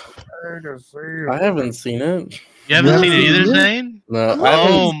gonna try to see. I haven't seen it. You haven't seen it either, Zane? No.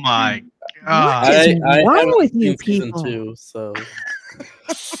 Oh my god! What's wrong with you Season people? 2, so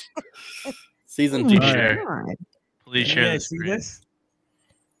Season 2. Please share the See screen. this?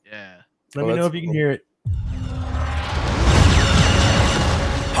 Yeah. Let me know if you can hear it.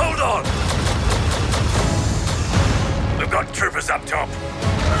 Hold on! We've got troopers up top.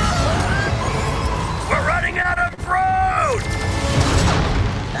 We're running out of road!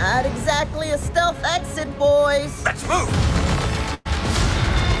 Not exactly a stealth exit, boys. Let's move!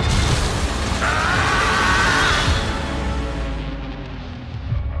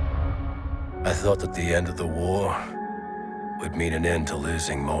 I thought that the end of the war would mean an end to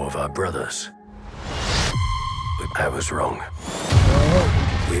losing more of our brothers. But I was wrong.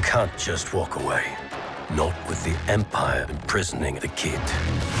 We can't just walk away. Not with the Empire imprisoning the kid.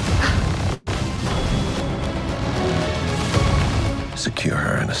 Secure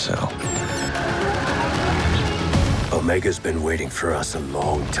her in a cell. Omega's been waiting for us a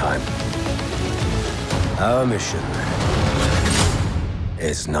long time. Our mission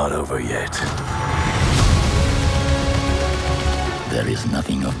is not over yet. There is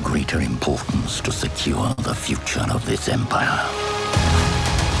nothing of greater importance to secure the future of this empire.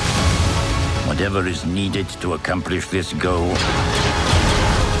 Whatever is needed to accomplish this goal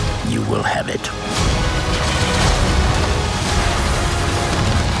will have it.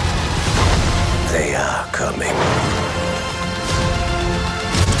 They are coming.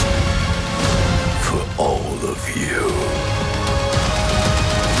 For all of you.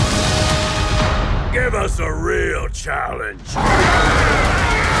 Give us a real challenge.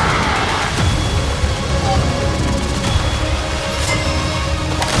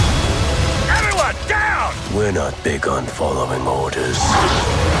 Everyone, down! We're not big on following orders.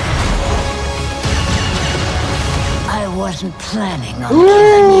 I wasn't planning on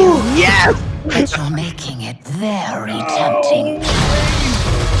killing you. Yes. But you're making it very tempting.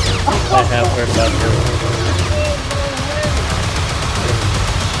 I have heard about her.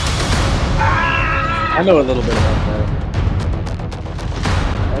 I know a little bit about that.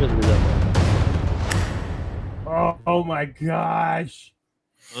 I didn't read that. Oh my gosh.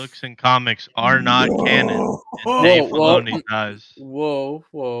 Books and comics are not canon. And Whoa, Dave whoa. Filoni does.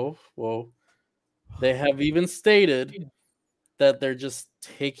 Whoa. They have even stated that they're just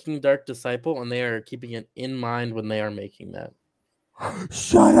taking Dark Disciple and they are keeping it in mind when they are making that.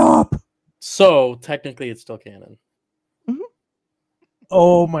 Shut up. So technically it's still canon.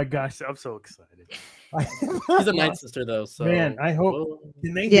 Oh my gosh, I'm so excited. She's a Night Sister though, so Man, I hope.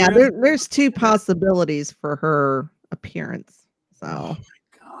 Can they Yeah, hear us? there's two possibilities for her appearance. So Oh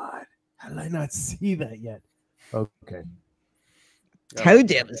my god. How did I not see that yet? Okay.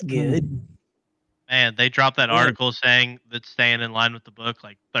 Toadem is good. Man, they dropped that Yeah. article saying that's staying in line with the book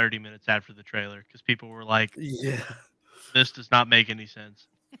like 30 minutes after the trailer because people were like, Yeah. this does not make any sense.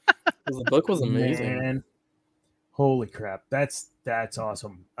 'Cause the book was amazing. Man. Holy crap. That's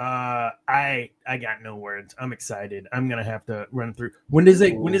awesome. I got no words. I'm excited. I'm gonna have to run through. When does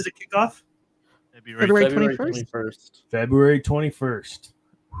it kick off? February February 21st. February 21st.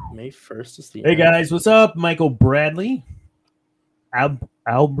 May 1st is the Hey end. guys, what's up? Michael Bradley.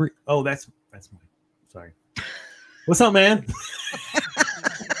 Albert. Oh, that's my. Sorry. What's up, man?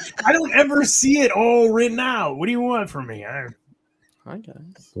 I don't ever see it all written out. What do you want from me? Hi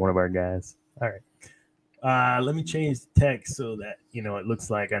guys. One of our guys. All right. Let me change the text so that it looks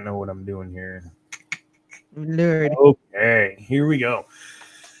like I know what I'm doing here. Lord. Okay, here we go.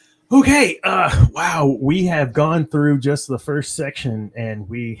 Okay, wow, we have gone through just the first section and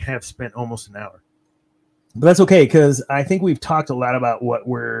we have spent almost an hour. But that's okay, because I think we've talked a lot about what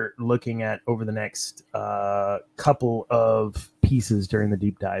we're looking at over the next couple of pieces during the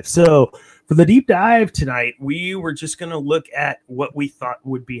deep dive. So for the deep dive tonight, we were just going to look at what we thought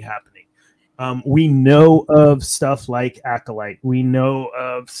would be happening. We know of stuff like Acolyte. We know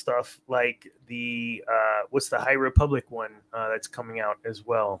of stuff like the what's the High Republic one that's coming out as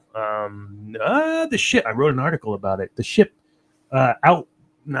well. The ship. I wrote an article about it. The ship not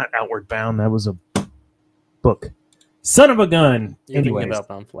Outward Bound. That was a book. Son of a gun. You're thinking Anyways, about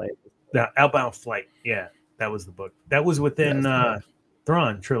Outbound Flight. the Outbound Flight. Yeah, that was the book. That was within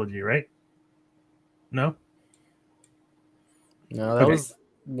Thrawn trilogy, right? No. No, that Okay. was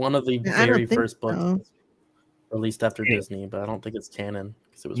one of the I don't very think first books so. released after Yeah. Disney, but I don't think it's canon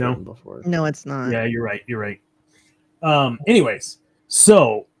because it was No. written before. No, it's not. Yeah, you're right. You're right. Anyways,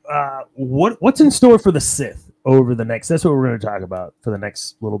 so what's in store for the Sith over the next? That's what we're going to talk about for the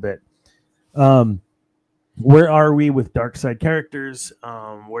next little bit. Where are we with dark side characters?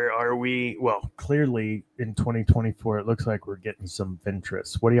 Where are we? Well, clearly in 2024, it looks like we're getting some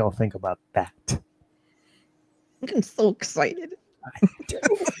Ventress. What do y'all think about that? I'm so excited.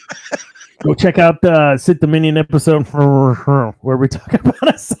 Go check out the Sith Dominion episode where we talk about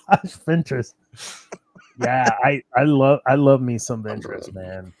Asajj Ventress. Yeah, I love me some Ventress,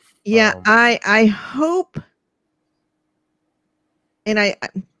 man. Yeah, I hope, and I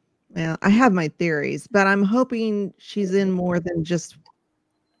have my theories, but I'm hoping she's in more than just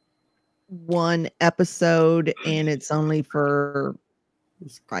one episode, and it's only for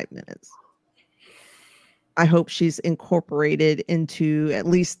 5 minutes. I hope she's incorporated into at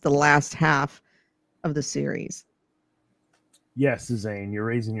least the last half of the series. Yes, Zane, you're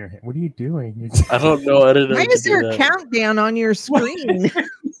raising your hand. What are you doing? I don't know. I didn't know. Why to is do there a that. countdown on your screen?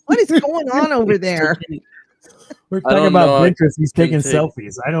 What is going on over there? We're I talking don't about know. Ventress. He's can taking take-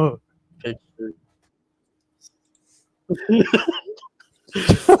 selfies. I don't. Picture.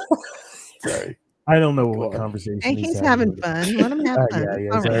 Sorry. I don't know Go what on. conversation Hey, he's having fun. Let him have fun. Yeah,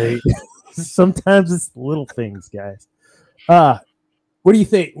 All right. sorry. Sometimes it's little things, guys. What do you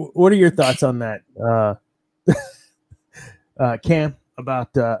think? What are your thoughts on that, Cam?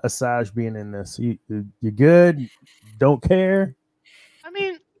 About Asajj being in this? You good? Don't care? I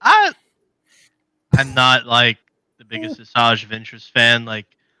mean, I'm not like the biggest Asajj Ventress fan. Like,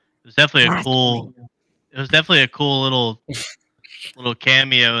 it was definitely a cool little little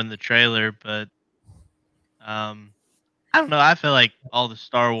cameo in the trailer, but I don't know. I feel like all the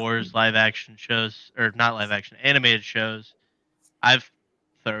Star Wars live action shows, or not live action, animated shows, I've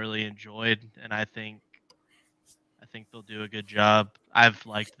thoroughly enjoyed, and I think they'll do a good job. I've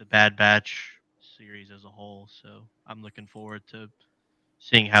liked the Bad Batch series as a whole, so I'm looking forward to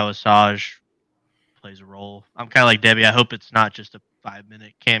seeing how Asajj plays a role. I'm kind of like Debbie. I hope it's not just a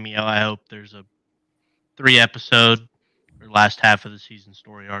 5-minute cameo. I hope there's a 3-episode or last half of the season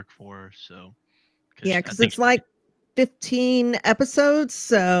story arc for her. So yeah, because it's like 15 episodes.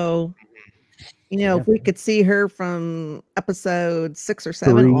 So if we could see her from episode 6 or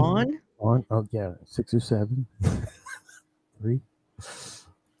 7 on. Oh yeah, 6 or 7. 3.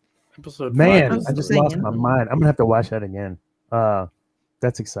 Episode Man, 5 I just lost my mind. I'm gonna have to watch that again.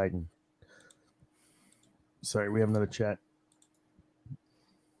 That's exciting. Sorry, we have another chat.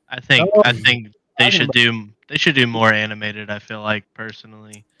 I think they should do more animated. I feel like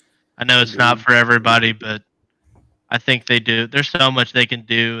personally, I know it's not for everybody, but I think they do. There's so much they can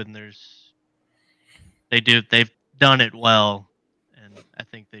do, and they've done it well, and I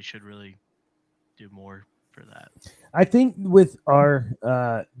think they should really do more for that. I think with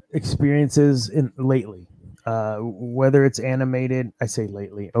our experiences lately, whether it's animated, I say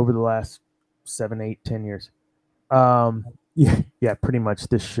lately, over the last 7, 8, 10 years, yeah, pretty much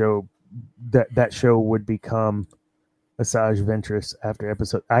this show, that show would become Asajj Ventress after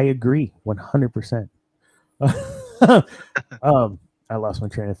episode. I agree, 100%. I lost my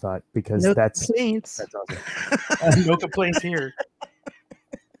train of thought because that's awesome. No complaints here.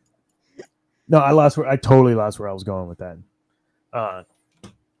 No, I totally lost where I was going with that.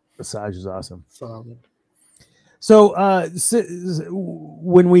 Asajj is awesome. So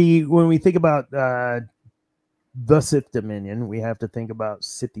when we think about the Sith Dominion, we have to think about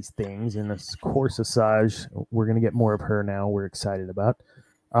Sithy's things, and of course Asajj, we're gonna get more of her now. We're excited about.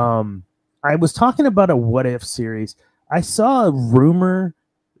 I was talking about a What If series. I saw a rumor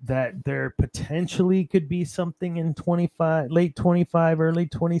that there potentially could be something in late 25, early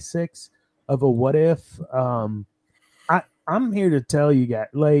 26 of a What If. I'm here to tell you guys,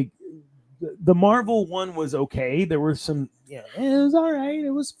 like, the Marvel one was okay. There were some, it was all right.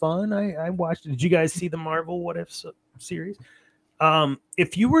 It was fun. I watched it. Did you guys see the Marvel What If series?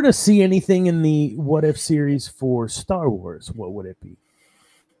 If you were to see anything in the What If series for Star Wars, what would it be?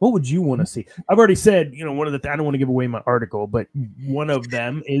 What would you want to see? I've already said, one of the, I don't want to give away my article, but one of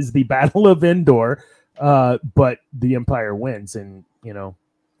them is the Battle of Endor, but the Empire wins, and,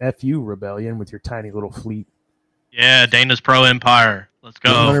 F you, Rebellion, with your tiny little fleet. Yeah, Dana's pro Empire. Let's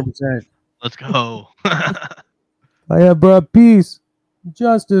go. 100%. Let's go. I have brought peace,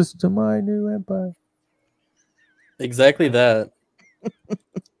 justice to my new empire. Exactly that.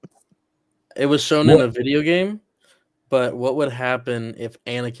 It was shown in a video game, but what would happen if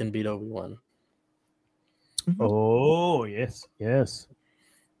Anakin beat Obi-Wan? Oh, yes.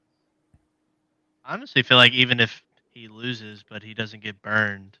 I honestly feel like even if he loses, but he doesn't get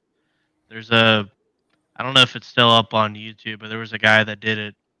burned, I don't know if it's still up on YouTube, but there was a guy that did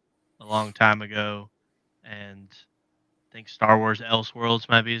it a long time ago, and I think Star Wars Elseworlds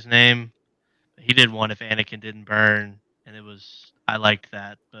might be his name. He did one if Anakin didn't burn, and I liked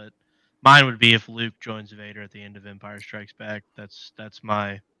that, but mine would be if Luke joins Vader at the end of Empire Strikes Back. That's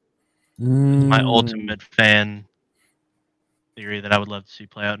my ultimate fan theory that I would love to see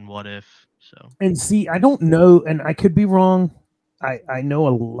play out in What If. So, and see, I don't know, and I could be wrong. I know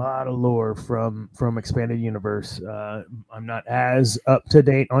a lot of lore from Expanded Universe. I'm not as up to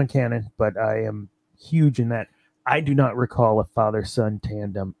date on canon, but I am huge in that. I do not recall a father-son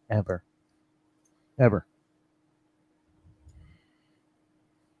tandem ever.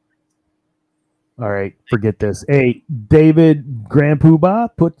 All right, forget this. Hey, David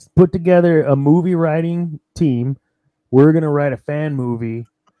Grandpooba put together a movie writing team. We're gonna write a fan movie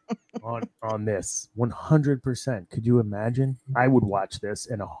on this 100%. Could you imagine? I would watch this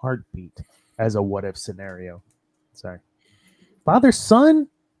in a heartbeat as a What If scenario. Sorry, father son.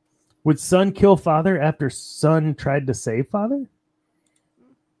 Would son kill father after son tried to save father?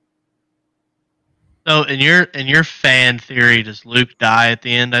 So in your fan theory, does Luke die at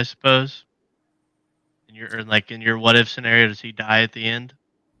the end? I suppose. In your What If scenario, does he die at the end?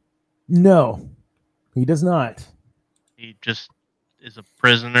 No, he does not. He just is a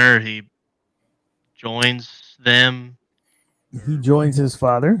prisoner. He joins them. He joins his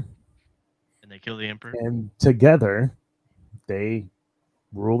father, and they kill the Emperor. And together, they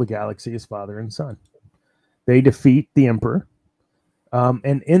rule the galaxy as father and son. They defeat the Emperor,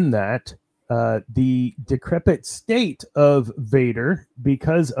 and in that, the decrepit state of Vader,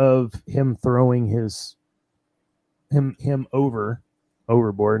 because of him throwing his him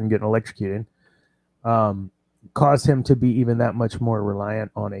overboard and getting electrocuted, caused him to be even that much more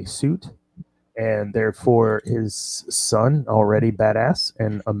reliant on a suit, and therefore his son, already badass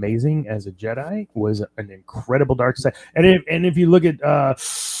and amazing as a Jedi, was an incredible dark side. And if you look at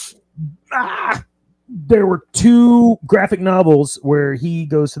there were 2 graphic novels where he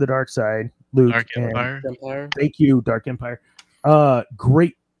goes to the dark side. Luke, Dark Empire. Thank you, Dark Empire.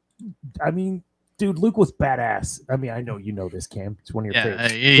 Great. I mean, dude, Luke was badass. I mean, I know you know this, Cam. It's one of your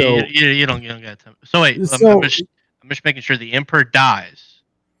favorites. You don't got time. So wait, So- I'm just making sure the Emperor dies.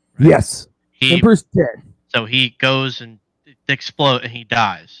 right? Yes, Emperor's dead. So he goes and explode and he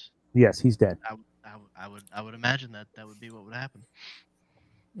dies. Yes, he's dead. I would imagine that would be what would happen.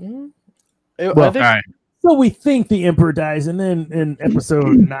 Mm-hmm. Well, All right. So we think the Emperor dies, and then in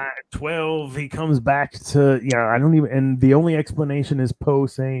episode 12, he comes back to, I don't even, and the only explanation is Poe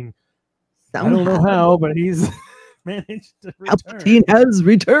saying, I don't know how, but he's managed to return. Palpatine has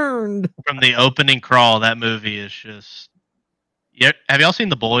returned. From the opening crawl, that movie is just. Yeah, have y'all seen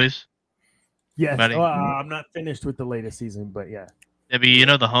The Boys? Yes, Buddy? I'm not finished with the latest season, but yeah. Maybe you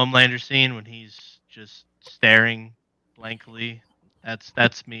know the Homelander scene when he's just staring blankly.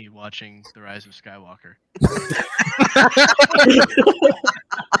 That's me watching The Rise of Skywalker.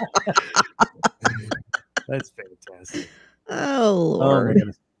 That's fantastic. Oh Oh my Lord.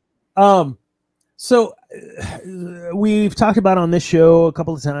 goodness. So we've talked about on this show a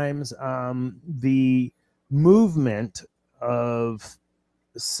couple of times the movement of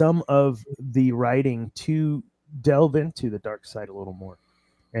some of the writing to delve into the dark side a little more.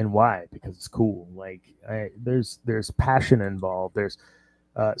 And why? Because it's cool. Like there's passion involved. There's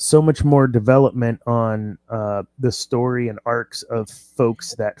so much more development on the story and arcs of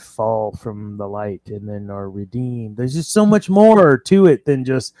folks that fall from the light and then are redeemed. There's just so much more to it than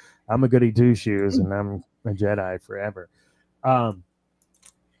just I'm a goody two shoes and I'm a Jedi forever. I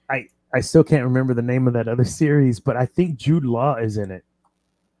still can't remember the name of that other series, but I think Jude Law is in it.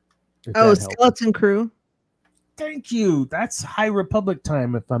 If Oh, that helps. Skeleton Crew. Thank you. That's High Republic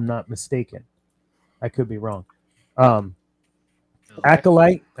time, if I'm not mistaken. I could be wrong.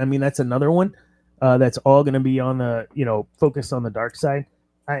 Acolyte. I mean, that's another one that's all going to be on the, focused on the dark side.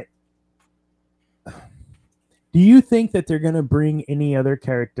 Do you think that they're going to bring any other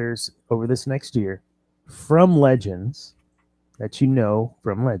characters over this next year from Legends that you know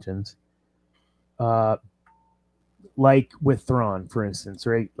from Legends? Like with Thrawn, for instance,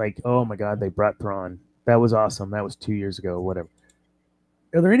 right? Like, oh my God, they brought Thrawn. That was awesome. That was 2 years ago, whatever.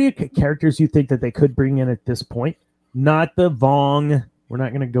 Are there any characters you think that they could bring in at this point? Not the Vong. We're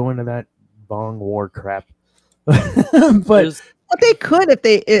not going to go into that Vong war crap. But they could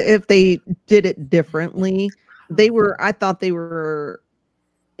if they did it differently. I thought they were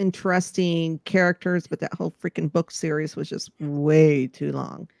interesting characters, but that whole freaking book series was just way too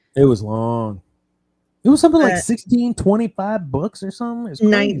long. it was long. It was something like 16, 25 books or something. It's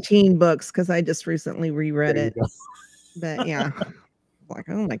crazy. 19 books because I just recently reread There it. you go. But yeah, like,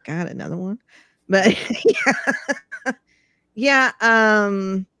 oh my God, another one. But yeah,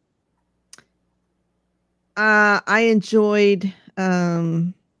 I enjoyed,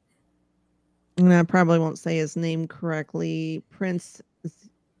 and I probably won't say his name correctly, Prince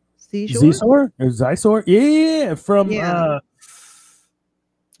Zysor? Or Zysor? Yeah, from Yeah.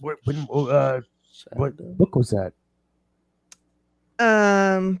 what book was that?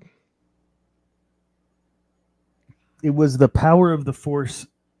 It was the Power of the Force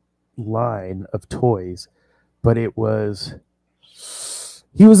line of toys, but he was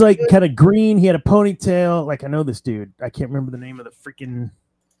like kind of green. He had a ponytail. Like, I know this dude. I can't remember the name of the freaking.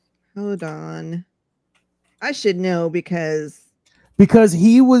 Hold on. I should know because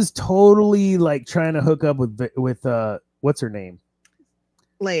he was totally like trying to hook up with what's her name?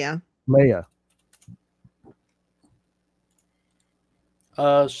 Leia.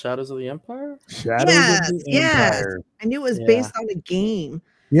 Shadows of the Empire? Shadows of the Empire. I knew it was based on a game.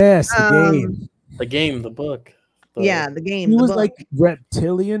 Yes, the game. The game, the book. The game. He the was book. like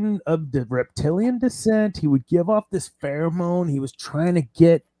reptilian of the reptilian descent. He would give off this pheromone. He was trying to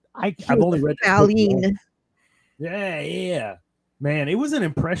get. I've only read this book once. Yeah. Man, it was an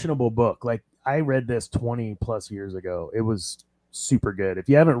impressionable book. Like, I read this 20 plus years ago. It was super good. If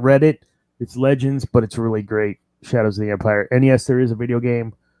you haven't read it, it's Legends, but it's really great. Shadows of the Empire. And yes, there is a video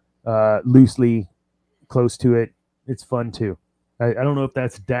game loosely close to it. It's fun too. I don't know if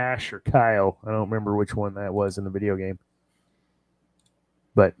that's Dash or Kyle. I don't remember which one that was in the video game.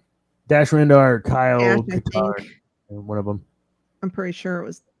 But Dash Rendar or Kyle Dash, I Katarn, think. and one of them. I'm pretty sure it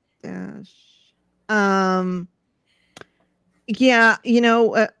was Dash. Yeah,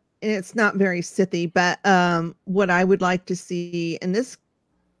 it's not very Sithy, but what I would like to see, and this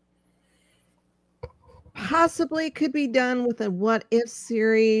possibly could be done with a what if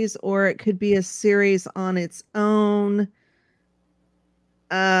series, or it could be a series on its own,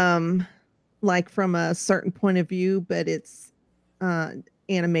 like from a certain point of view, but it's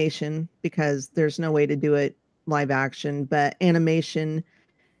animation, because there's no way to do it live action, but animation,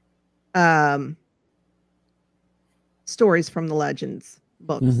 stories from the Legends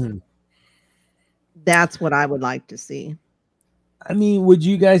books. Mm-hmm. That's what I would like to see. I mean, would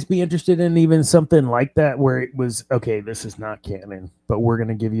you guys be interested in even something like that, where it was, okay, this is not canon, but we're going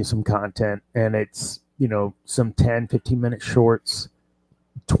to give you some content, and it's, you know, some 10, 15-minute shorts,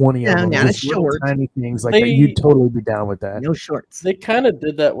 20 of them, not just little short. tiny things like that. You'd totally be down with that. No shorts. They kind of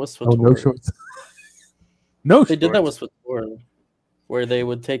did that with SWTOR. Oh, no shorts. No, they did that with SWTOR, where they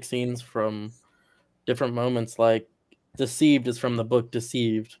would take scenes from different moments, like Deceived is from the book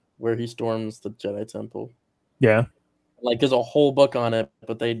Deceived, where he storms the Jedi Temple. Yeah. Like, there's a whole book on it,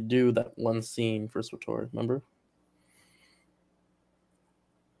 but they do that one scene for SWTOR, remember?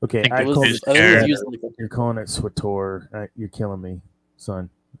 Okay, I think you're calling it SWTOR. You're killing me, son.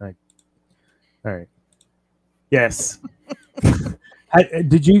 All right. Yes.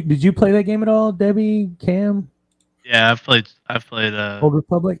 Did you play that game at all, Debbie, Cam? Yeah, I've played Old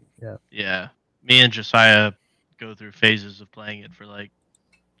Republic? Yeah. Yeah. Me and Josiah go through phases of playing it for like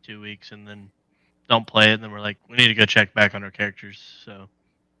 2 weeks and then don't play it, and then we're like, we need to go check back on our characters. So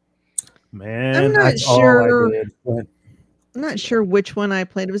man, I'm not that's sure. all I did. I'm not sure which one I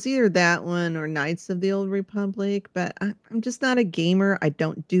played. It was either that one or Knights of the Old Republic, but I'm just not a gamer. I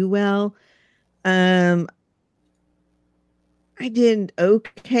don't do well. I did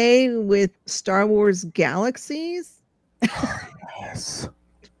okay with Star Wars Galaxies. Yes.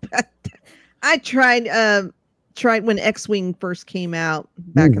 I tried when X-Wing first came out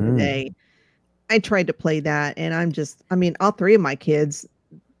back in the day. I tried to play that, and I mean, all three of my kids,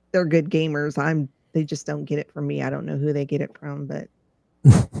 they're good gamers. They just don't get it from me. I don't know who they get it from, but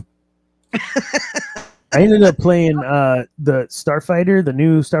I ended up playing the Starfighter, the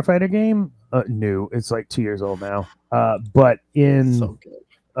new Starfighter game. New, it's like 2 years old now. But in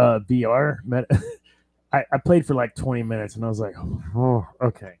VR, I played for like 20 minutes, and I was like, oh,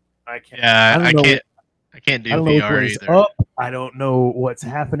 okay, I can't. Yeah, I can't do VR either. Up. I don't know what's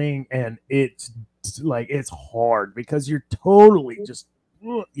happening, and it's like it's hard because you're totally just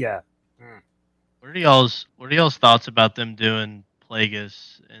yeah. What are y'all's thoughts about them doing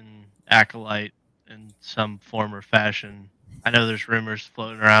Plagueis and Acolyte in some form or fashion? I know there's rumors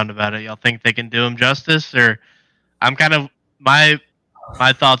floating around about it. Y'all think they can do him justice, or I'm kind of my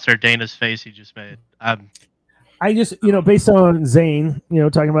thoughts are Dana's face he just made. I just, based on Zane,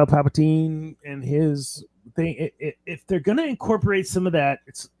 talking about Palpatine and his thing, if they're gonna incorporate some of that,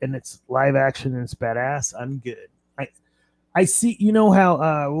 it's live action and it's badass, I'm good. I see,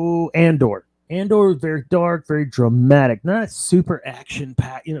 how Andor is very dark, very dramatic, not a super action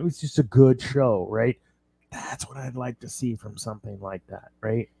packed. It's just a good show, right? That's what I'd like to see from something like that,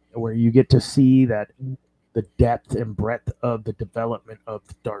 right? Where you get to see that the depth and breadth of the development of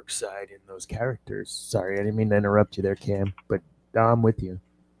the dark side in those characters. Sorry, I didn't mean to interrupt you there, Cam, but I'm with you.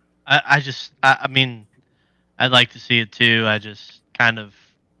 I mean, I'd like to see it too. I just kind of,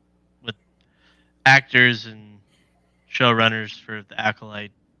 with actors and showrunners for the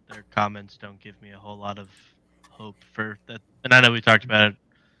Acolyte, their comments don't give me a whole lot of hope for that. And I know we talked about it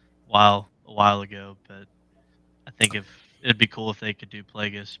a while ago, but I think it'd be cool if they could do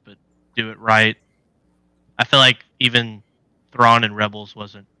Plagueis, but do it right. I feel like even Thrawn in Rebels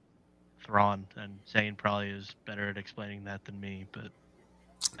wasn't Thrawn, and Zane probably is better at explaining that than me, but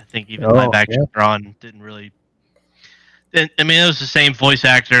I think even live action Thrawn didn't really. I mean, it was the same voice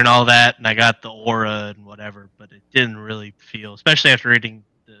actor and all that, and I got the aura and whatever, but it didn't really feel, especially after reading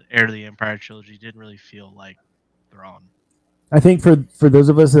the Heir to the Empire trilogy, didn't really feel like Thrawn. I think for those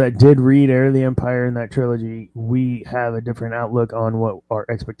of us that did read Heir to the Empire in that trilogy, we have a different outlook on what our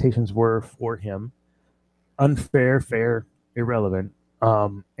expectations were for him. Unfair, fair, irrelevant.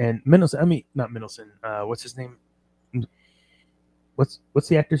 And Mendelsohn, not Mendelsohn. What's his name? What's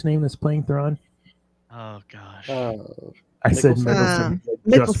the actor's name that's playing Thrawn? Oh gosh. I said Mendelsohn.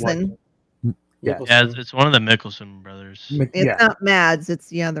 Mickelson. Yeah, it's one of the Mickelson brothers. It's not Mads. It's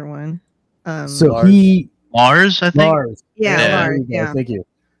the other one. So Lars, I think. Lars. Yeah, Lars. Yeah. Thank you.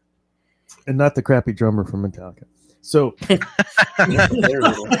 And not the crappy drummer from Metallica. So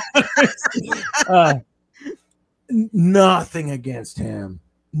nothing against him.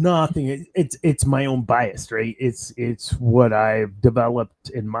 Nothing. It's my own bias, right? It's what I've developed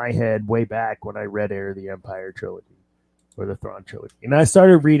in my head way back when I read Heir of the Empire trilogy. or the Thrawn trilogy. And I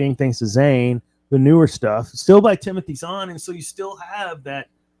started reading, thanks to Zane, the newer stuff, still by Timothy Zahn, and so you still have that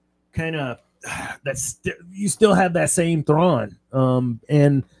kind of you still have that same Thrawn.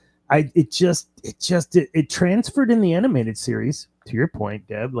 And it transferred in the animated series. To your point,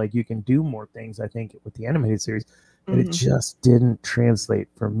 Deb, like you can do more things, I think, with the animated series, but it just didn't translate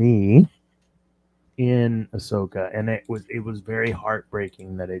for me in Ahsoka, and it was very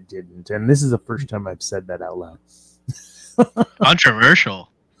heartbreaking that it didn't. And this is the first time I've said that out loud. Controversial.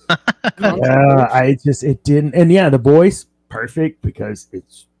 Yeah, it didn't. And yeah, the voice perfect because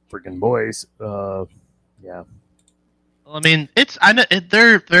it's freaking voice. Yeah. Well, I mean, they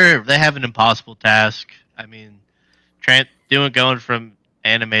have an impossible task. I mean, going from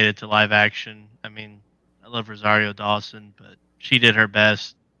animated to live action. I mean, I love Rosario Dawson, but she did her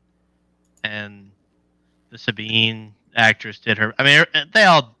best, and the Sabine actress did her. I mean, they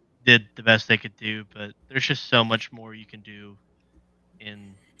all did the best they could do, but there's just so much more you can do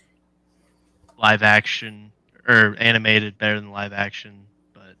in live action or animated better than live action.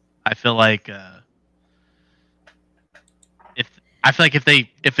 But I feel like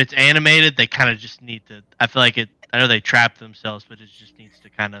if it's animated, they kind of just need to. I feel like it. I know they trap themselves, but it just needs to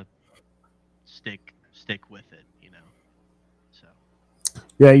kind of stick with it, you know. So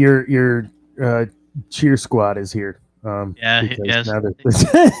yeah, your cheer squad is here. Yeah, yes.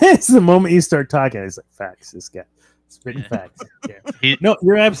 It's the moment you start talking, it's like facts. This guy spitting facts. Yeah. No,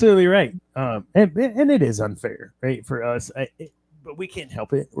 you're absolutely right. And it is unfair, right, for us. But we can't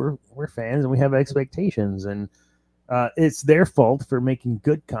help it. We're fans and we have expectations, and it's their fault for making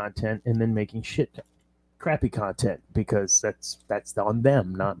good content and then making crappy content, because that's on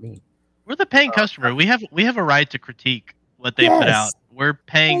them, not me. We're the paying customer. We have a right to critique what they put out. We're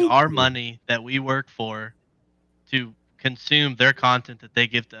paying our money that we work for to consume their content that they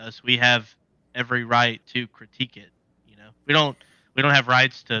give to us. We have every right to critique it. You know, we don't have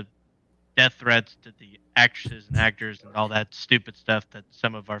rights to death threats to the actresses and actors and all that stupid stuff that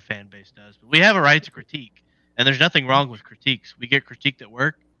some of our fan base does. But we have a right to critique, and there's nothing wrong with critiques. We get critiqued at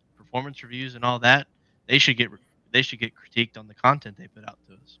work, performance reviews, and all that. They should get critiqued on the content they put out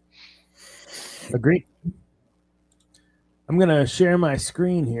to us. Agreed. I'm gonna share my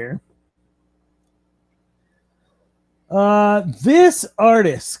screen here. This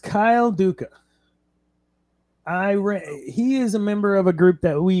artist, Kyle Duca. He is a member of a group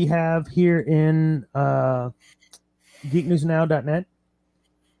that we have here in geeknewsnow.net,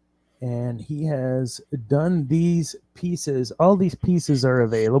 and he has done these pieces. All these pieces are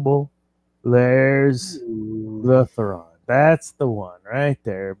available. There's the Thrawn. That's the one right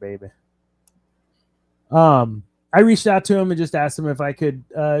there, baby. I reached out to him and just asked him if I could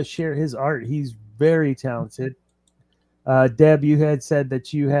share his art. He's very talented. Deb, you had said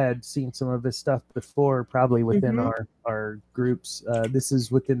that you had seen some of his stuff before, probably within our groups. This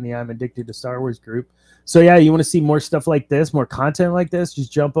is within the I'm Addicted to Star Wars group. So yeah, you want to see more stuff like this, more content like this,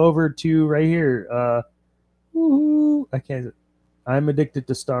 just jump over to right here. I can't. I'm Addicted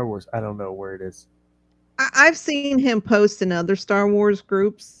to Star Wars. I don't know where it is. I've seen him post in other Star Wars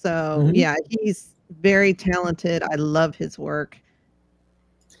groups. So yeah, he's very talented. I love his work.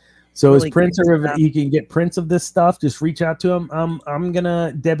 So really his prints are, you can get prints of this stuff. Just reach out to him. I'm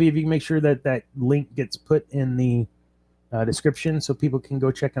gonna, Debbie, if you can make sure that link gets put in the description so people can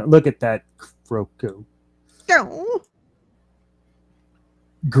go check out. Look at that Roku. Oh.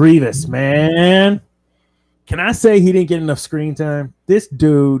 Grievous, man. Can I say he didn't get enough screen time? This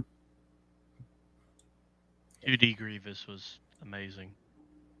dude. 2D Grievous was amazing.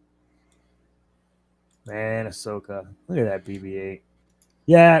 Man, Ahsoka. Look at that BB-8.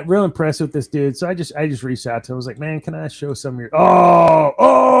 Yeah, real impressed with this dude. So I just reached out to him. I was like, man, can I show some of your...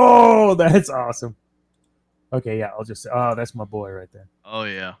 Oh, that's awesome. Okay, yeah, I'll just... Oh, that's my boy right there. Oh,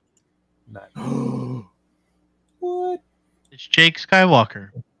 yeah. Nice. What? It's Jake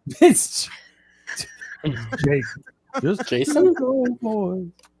Skywalker. It's Jake. Just Jason? Boy.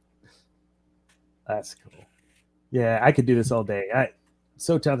 That's cool. Yeah, I could do this all day.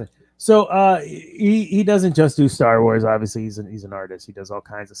 So talented. So he doesn't just do Star Wars. Obviously, he's an artist. He does all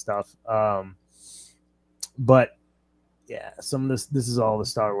kinds of stuff. But yeah, some of this is all the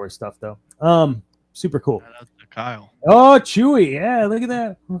Star Wars stuff though. Super cool. Shout out to Kyle. Oh, Chewie. Yeah, look at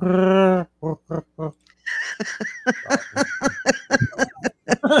that.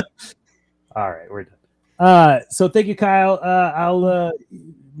 All right, we're done. So thank you, Kyle. I'll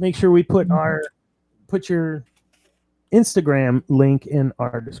make sure we put your Instagram link in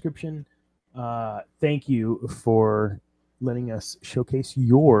our description. Thank you for letting us showcase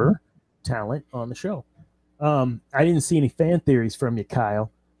your talent on the show. I didn't see any fan theories from you,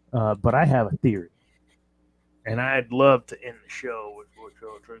 Kyle, but I have a theory. and I'd love to end the show with what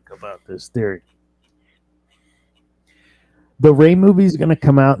you'll think about this theory. The Rey movie is going to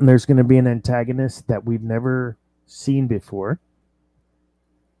come out, and there's going to be an antagonist that we've never seen before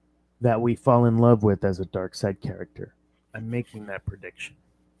that we fall in love with as a dark side character. I'm making that prediction.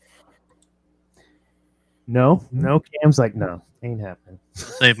 No, Cam's like, no, ain't happening.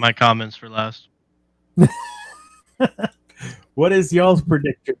 Save my comments for last. What is y'all's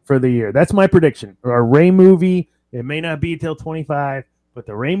prediction for the year? That's my prediction. A Rey movie, it may not be till 25, but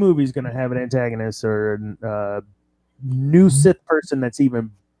the Rey movie is going to have an antagonist or a new Sith person that's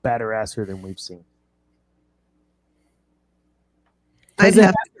even badasser than we've seen. I'd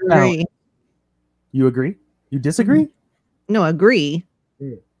have to agree. You agree? You disagree? No, agree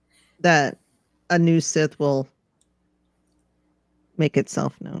Yeah. that a new Sith will make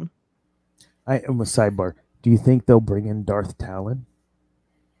itself known. I am a sidebar. Do you think they'll bring in Darth Talon?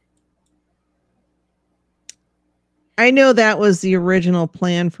 I know that was the original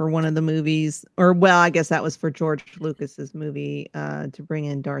plan for one of the movies, or well, I guess that was for George Lucas's movie, to bring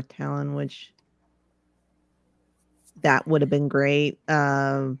in Darth Talon, which that would have been great.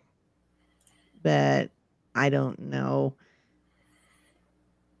 But I don't know.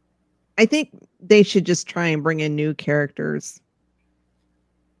 I think they should just try and bring in new characters.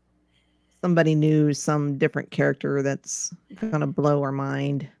 Somebody new, some different character that's gonna blow our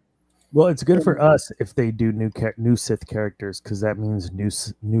mind. Well, it's good for us if they do new Sith characters because that means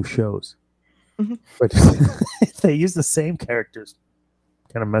new shows. Mhm. But if they use the same characters,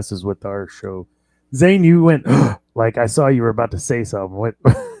 kind of messes with our show. Zane, you went like I saw you were about to say something.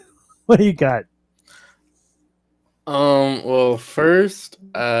 What do you got? Well, first,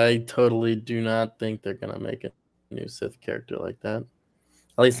 I totally do not think they're gonna make a new Sith character like that.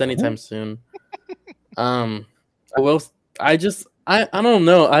 At least anytime soon. I will. I don't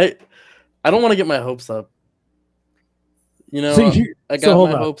know. I don't want to get my hopes up. You know, I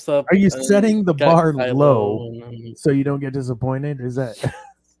got my hopes up. Are you setting the bar Kylo low and so you don't get disappointed? Is that?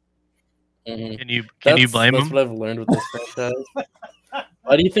 Can you blame That's him? what I've learned with this franchise.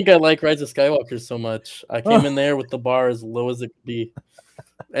 Why do you think I like Rise of Skywalker so much? I came in there with the bar as low as it could be,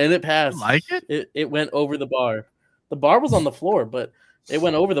 and it passed. You like it? It went over the bar. The bar was on the floor, but it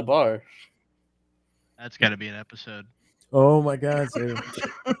went over the bar. That's got to be an episode. Oh my God! Zane.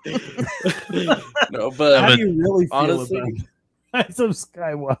 No, but How do you really feel honestly, about Rise of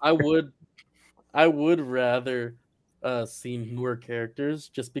Skywalker? I would rather see newer characters,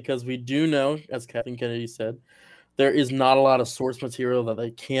 just because we do know, as Kathleen Kennedy said, there is not a lot of source material that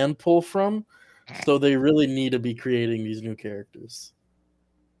they can pull from, so they really need to be creating these new characters.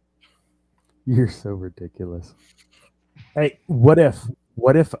 You're so ridiculous. Hey, what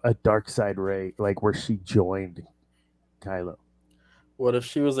if a dark side Rey, like where she joined Kylo? What if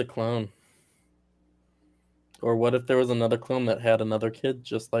she was a clone? Or what if there was another clone that had another kid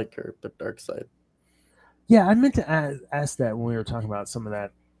just like her, but dark side? Yeah, I meant to ask that when we were talking about some of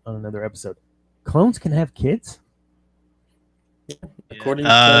that on another episode. Clones can have kids? According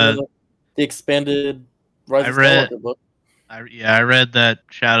to the expanded Rise of Skywalker book. I read that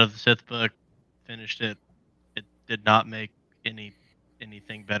Shadow of the Sith book, finished it. It did not make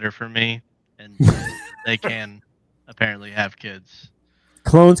anything better for me, and they can apparently have kids.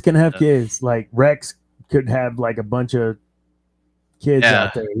 Clones can have kids. Like Rex could have like a bunch of kids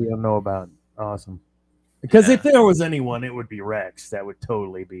out there we don't know about. Awesome. Because if there was anyone, it would be Rex. That would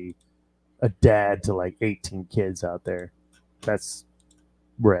totally be a dad to like 18 kids out there. That's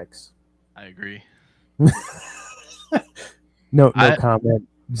Rex. I agree. No comment,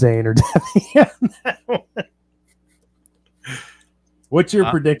 Zane or Debbie on that one. What's your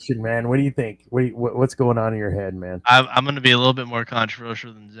prediction, man? What do you think? What's going on in your head, man? I'm going to be a little bit more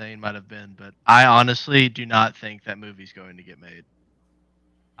controversial than Zane might have been, but I honestly do not think that movie's going to get made.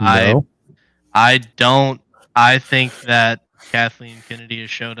 No? I don't. I think that Kathleen Kennedy has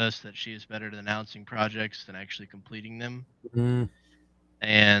showed us that she is better at announcing projects than actually completing them. Mm.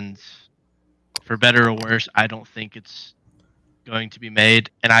 And for better or worse, I don't think it's going to be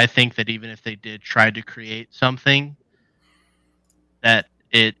made. And I think that even if they did try to create something,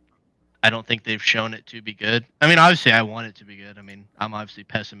 I don't think they've shown it to be good. I mean, obviously, I want it to be good. I mean, I'm obviously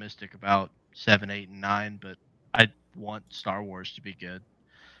pessimistic about 7, 8, and 9, but I want Star Wars to be good.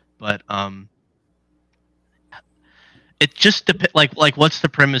 But it just depends. Like, what's the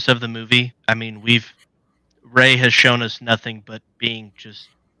premise of the movie? I mean, Rey has shown us nothing but being just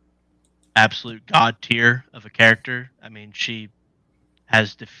absolute god tier of a character. I mean, she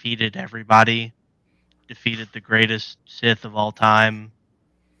has defeated everybody, defeated the greatest Sith of all time,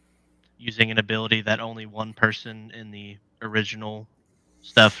 using an ability that only one person in the original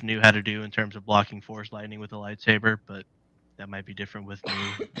stuff knew how to do in terms of blocking force lightning with a lightsaber, but that might be different with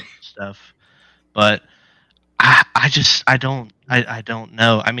new stuff. But I don't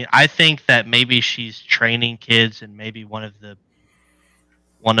know. I mean, I think that maybe she's training kids, and maybe one of the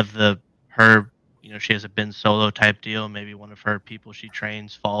her, you know, she has a Ben Solo type deal. Maybe one of her people she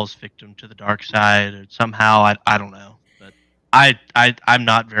trains falls victim to the dark side, or somehow I don't know. But I'm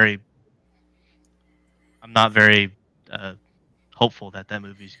not very hopeful that that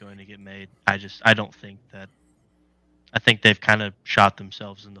movie's going to get made. I don't think that. I think they've kind of shot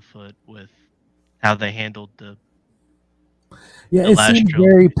themselves in the foot with how they handled the. Yeah, the it last seemed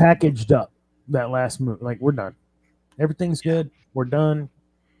trilogy. very packaged up. That last movie, like we're done, everything's good, we're done,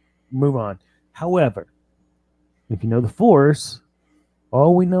 move on. However, if you know the Force,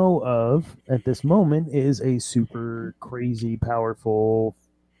 all we know of at this moment is a super crazy, powerful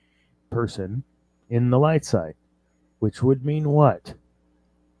person in the light side, which would mean what?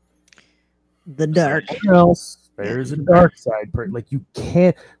 The dark. Somewhere else, there's a dark side. Like you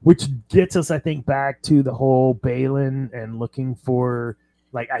can't, which gets us, I think, back to the whole Balin and looking for.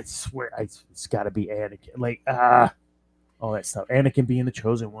 Like I swear, it's got to be Anakin. Like all that stuff. Anakin being the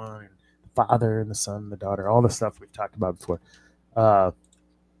chosen one, and the father and the son, and the daughter, all the stuff we've talked about before. I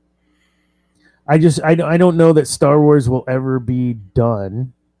don't know that Star Wars will ever be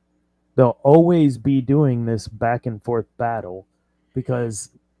done. They'll always be doing this back and forth battle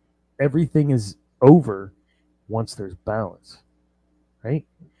because everything is over once there's balance, right?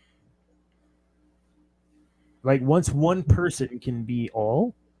 Like once one person can be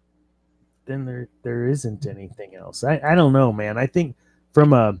all, then there isn't anything else. I don't know, man. I think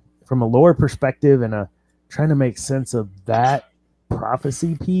from a lore perspective and trying to make sense of that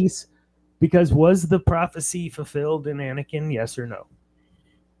prophecy piece, because was the prophecy fulfilled in Anakin? Yes or no?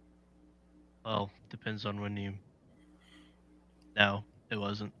 Well, depends on when you. No, it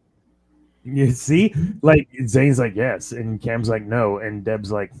wasn't. You see, like Zane's like yes, and Cam's like no, and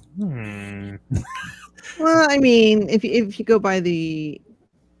Deb's like Well, I mean, if you go by the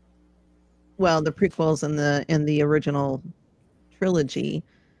prequels and the original trilogy,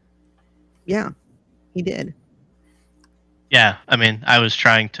 yeah, he did. Yeah, I mean, I was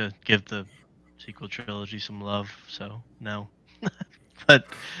trying to give the sequel trilogy some love, so no. But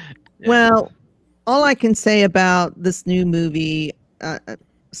yeah. Well, all I can say about this new movie,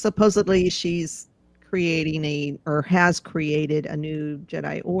 supposedly she's creating has created a new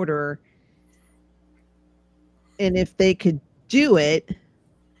Jedi Order. And if they could do it,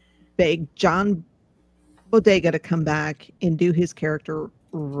 beg John Bodega to come back and do his character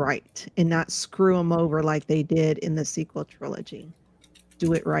right and not screw him over like they did in the sequel trilogy.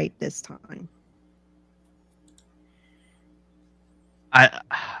 Do it right this time.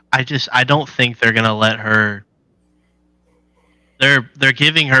 I don't think they're gonna let her. They're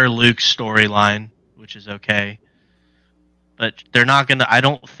giving her Luke's storyline, which is okay, but they're not gonna. I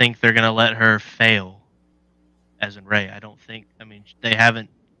don't think they're gonna let her fail, as in Rey. I don't think. I mean, they haven't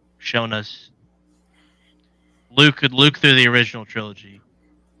shown us. Luke through the original trilogy,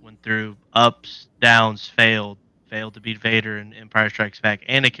 went through ups, downs, failed to beat Vader in Empire Strikes Back.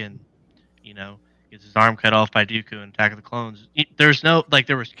 Anakin, you know, gets his arm cut off by Dooku in Attack of the Clones. There's no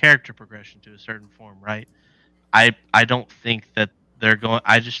there was character progression to a certain form, right? I don't think that they're going.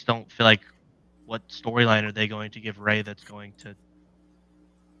 I just don't feel like what storyline are they going to give Rey that's going to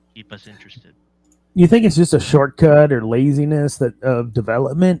keep us interested. You think it's just a shortcut or laziness of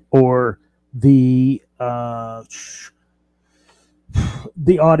development, or the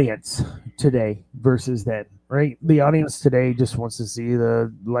audience today versus then, right? The audience today just wants to see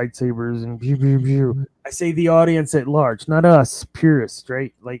the lightsabers and pew, pew, pew. I say the audience at large, not us purists,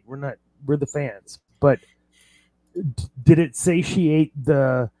 right? Like we're the fans. But did it satiate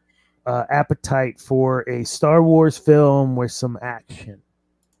the appetite for a Star Wars film with some action?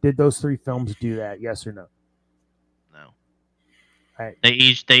 Did those three films do that? Yes or no? No. They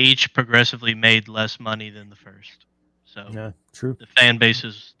each progressively made less money than the first. So yeah, true. The fan base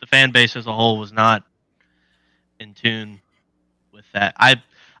as a whole was not in tune with that.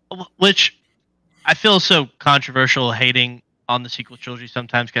 Which I feel so controversial hating on the sequel trilogy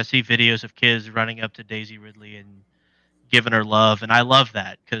sometimes, because I see videos of kids running up to Daisy Ridley and giving her love, and I love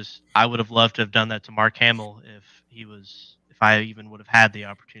that because I would have loved to have done that to Mark Hamill if I even would have had the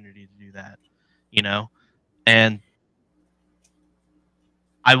opportunity to do that, you know? And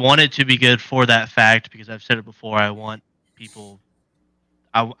I want it to be good for that fact, because I've said it before. I want people.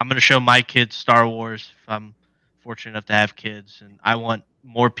 I'm going to show my kids Star Wars if I'm fortunate enough to have kids, and I want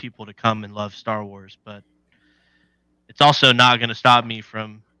more people to come and love Star Wars. But it's also not going to stop me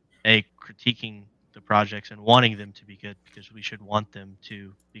from critiquing the the projects and wanting them to be good, because we should want them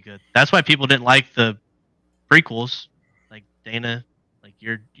to be good. That's why people didn't like the prequels, like Dana, like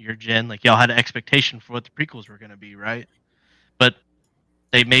your gen, like y'all had an expectation for what the prequels were going to be, right? But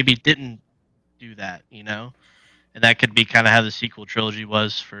they maybe didn't do that, you know, and that could be kind of how the sequel trilogy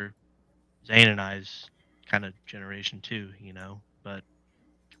was for Zane and I's kind of generation too, you know. But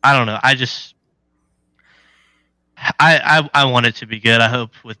I don't know. I want it to be good. I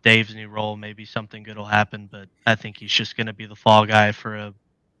hope with Dave's new role, maybe something good will happen. But I think he's just going to be the fall guy for a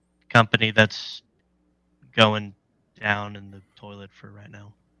company that's going down in the toilet for right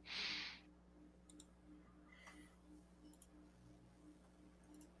now.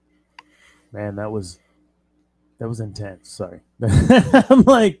 Man, that was intense. Sorry,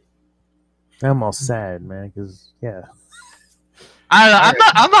 I'm all sad, man, because yeah. I'm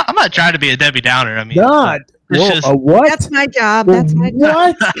not trying to be a Debbie Downer. I mean, God, what? That's my job. That's my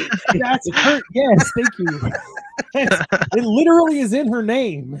job. What? That's her. Yes, thank you. It literally is in her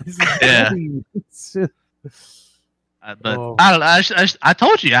name. Yeah. But I don't know. I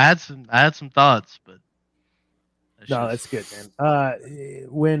told you I had some thoughts, but no, that's good, man.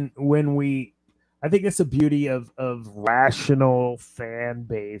 When we, I think it's the beauty of rational fan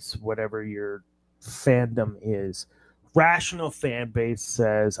base, whatever your fandom is. Rational fan base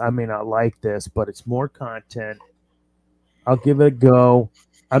says, I may not like this, but it's more content. I'll give it a go.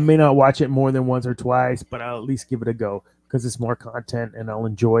 I may not watch it more than once or twice, but I'll at least give it a go because it's more content and I'll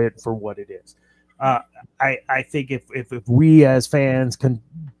enjoy it for what it is. I think if we as fans can,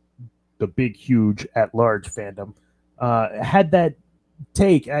 the big, huge, at-large fandom, had that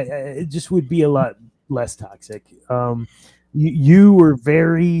take, it just would be a lot less toxic. You were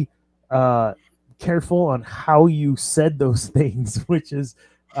very careful on how you said those things, which is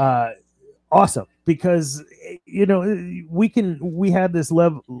awesome, because you know we have this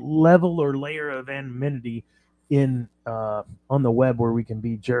level or layer of anonymity in on the web where we can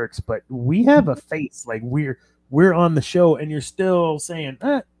be jerks, but we have a face, like we're on the show and you're still saying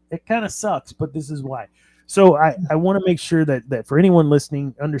it kind of sucks, but this is why. So I want to make sure that for anyone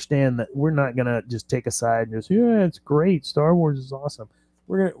listening, understand that we're not gonna just take a side and just, yeah, it's great, Star Wars is awesome.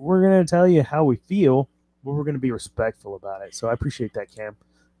 We're gonna tell you how we feel, but we're gonna be respectful about it. So I appreciate that, Cam,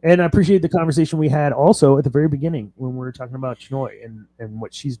 and I appreciate the conversation we had also at the very beginning when we were talking about Chinoy and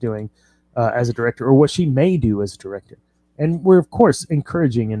what she's doing as a director, or what she may do as a director. And we're of course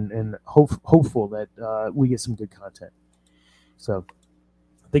encouraging and hopeful that we get some good content. So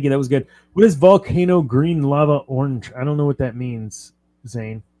thinking that was good. What is volcano green lava orange? I don't know what that means,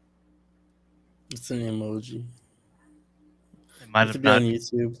 Zane. It's an emoji. It might have been on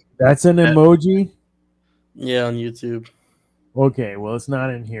YouTube. That's an emoji? Yeah, on YouTube. Okay, well, it's not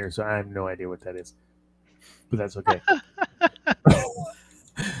in here, so I have no idea what that is. But that's okay.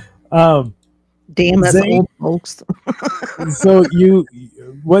 Damn, that's old folks. So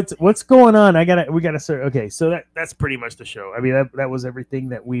what's going on? We gotta start. Okay, so that's pretty much the show. I mean, that was everything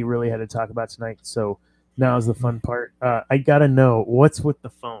that we really had to talk about tonight. So now is the fun part. I gotta know what's with the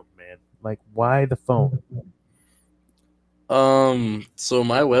phone, man. Like, why the phone? So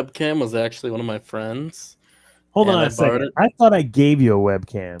my webcam was actually one of my friends. Hold on a second. I thought I gave you a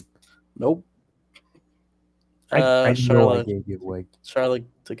webcam. Nope. I know I gave you a webcam. Charlotte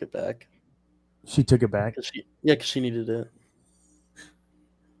took it back. She took it back? Because she needed it.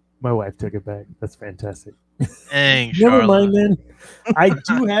 My wife took it back. That's fantastic. Dang, Never mind then. I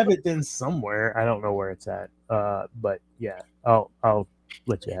do have it then somewhere. I don't know where it's at. But yeah, I'll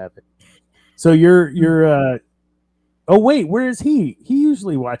let you have it. So you're oh wait, where is he? He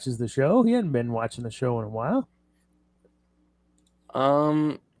usually watches the show. He hadn't been watching the show in a while.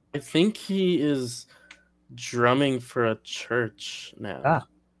 I think he is drumming for a church now.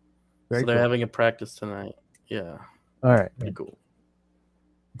 So they're having a practice tonight. Yeah. All right. Pretty cool.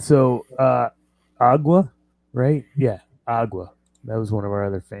 So Agua, right? Yeah, Agua. That was one of our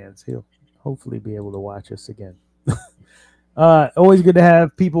other fans. He'll hopefully be able to watch us again. Always good to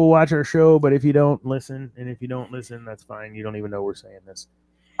have people watch our show, but if you don't listen, that's fine. You don't even know we're saying this.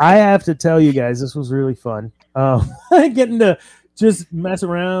 I have to tell you guys, this was really fun. Getting to just mess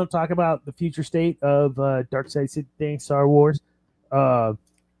around, talk about the future state of Dark Side City, Star Wars.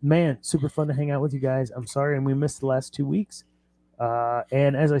 Man, super fun to hang out with you guys. I'm sorry, and we missed the last 2 weeks.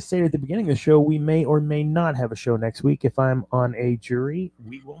 And as I stated at the beginning of the show, we may or may not have a show next week. If I'm on a jury,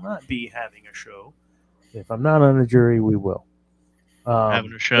 we will not be having a show. If I'm not on a jury, we will.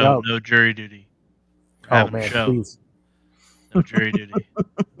 Having a show, no jury duty. Having man, a show. Please. No jury duty.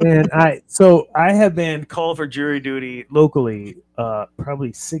 And I have been called for jury duty locally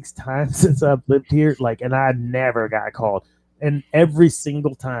probably 6 times since I've lived here. And I never got called. And every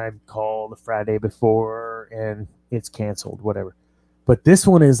single time, call the Friday before, and it's canceled, whatever. But this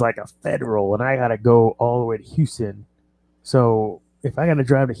one is like a federal, and I got to go all the way to Houston. So if I got to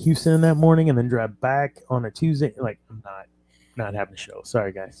drive to Houston in that morning and then drive back on a Tuesday, like, I'm not having a show.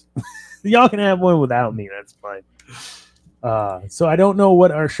 Sorry, guys. Y'all can have one without me. That's fine. So I don't know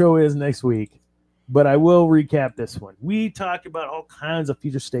what our show is next week, but I will recap this one. We talked about all kinds of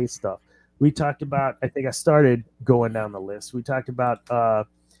future state stuff. We talked about, I think I started going down the list. We talked about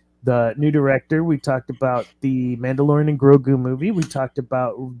the new director. We talked about the Mandalorian and Grogu movie. We talked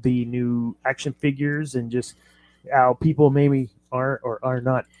about the new action figures and just how people maybe are or are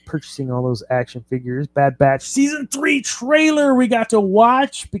not purchasing all those action figures. Bad Batch Season 3 trailer we got to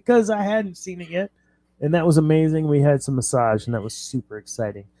watch because I hadn't seen it yet. And that was amazing. We had some massage, and that was super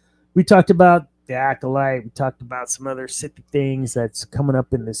exciting. We talked about the Acolyte. We talked about some other Sith things that's coming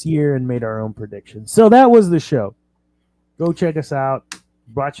up in this year and made our own predictions. So that was the show. Go check us out.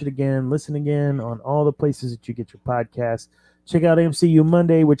 Watch it again. Listen again on all the places that you get your podcast. Check out MCU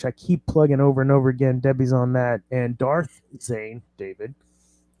Monday, which I keep plugging over and over again. Debbie's on that. And Darth Zane, David,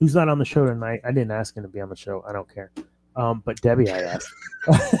 who's not on the show tonight. I didn't ask him to be on the show. I don't care. But Debbie, I asked.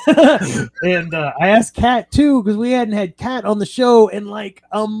 And I asked Kat, too, because we hadn't had Kat on the show in like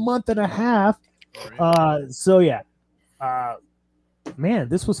a month and a half. So, yeah. Man,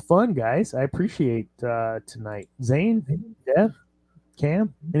 this was fun, guys. I appreciate tonight. Zane, Deb,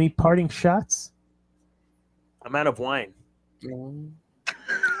 Cam, any parting shots? I'm out of wine.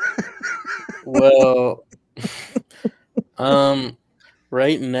 Well,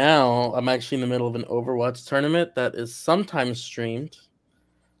 right now I'm actually in the middle of an Overwatch tournament that is sometimes streamed.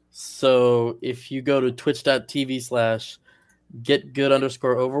 So if you go to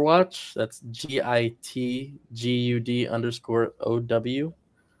twitch.tv/getgood_Overwatch, that's GITGUD_OW.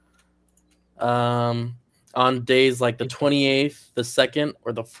 On days like the 28th, the 2nd,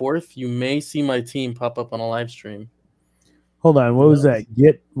 or the 4th, you may see my team pop up on a live stream. Hold on, what was that?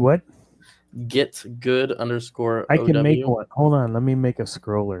 Get what? GetGood_OW. I can make one. Hold on, let me make a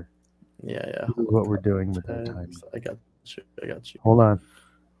scroller. Yeah. This is what we're doing with our time. I got you. Hold on.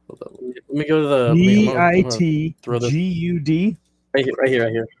 Let me go to the GITGUD. Right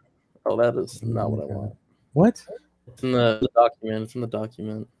here. Oh, that is not what I want. What? It's in the document. It's in the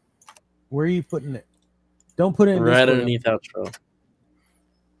document. Where are you putting it? Don't put it in right underneath outro.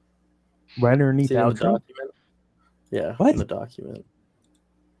 Right underneath outro? Document? Yeah. What? In the document.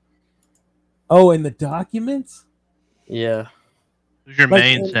 Oh, in the documents? Yeah. Who's your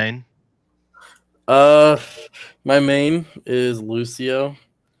main, Zane? My main is Lucio,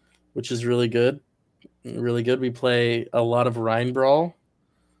 which is really good. Really good. We play a lot of Rhine Brawl.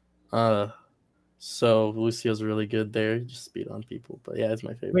 So Lucio's really good there. You just speed on people. But yeah, it's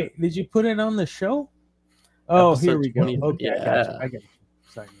my favorite. Wait, did you put it on the show? Oh, Episode here we go. 20. Okay, Yeah. I got you.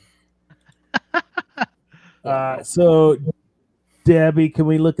 Sorry. So, Debbie, can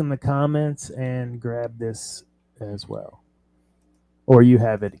we look in the comments and grab this as well? Or you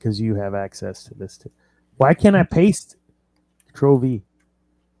have it because you have access to this too. Why can't I paste? Control V.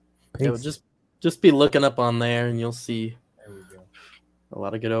 Paste. Yeah, just be looking up on there and you'll see a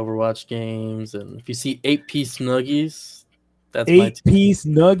lot of good Overwatch games. And if you see 8-piece nuggies, that's 8-piece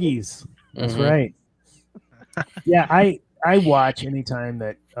nuggies. That's right. Yeah, I watch anytime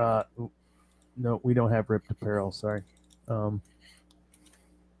that no, we don't have ripped apparel, sorry.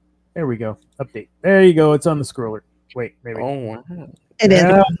 There we go. Update. There you go. It's on the scroller. Wait, maybe. Oh wow. It is.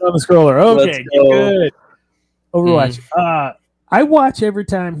 It's on the scroller. Okay, good. Overwatch. I watch every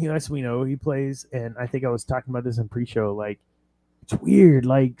time he lets me know he plays, and I think I was talking about this in pre-show. Like, it's weird,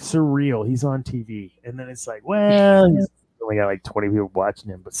 like surreal. He's on TV, and then it's like, well, he's only got like 20 people watching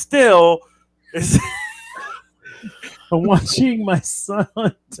him, but still, I'm watching my son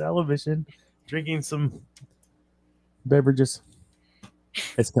on television, drinking some beverages.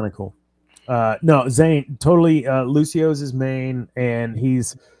 It's kind of cool. No, Zane, totally. Lucio's his main, and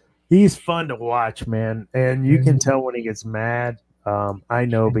he's fun to watch, man. And you can tell when he gets mad. I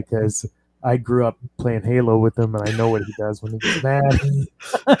know because I grew up playing Halo with him, and I know what he does when he gets mad.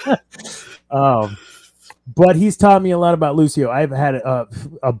 But he's taught me a lot about Lucio. I've had a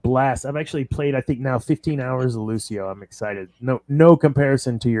blast. I've actually played, I think now 15 hours of Lucio. I'm excited. No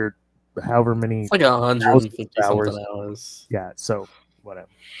comparison to your however many. It's like 150 hours. Yeah. So whatever.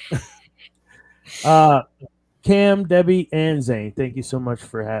 Cam, Debbie, and Zane, thank you so much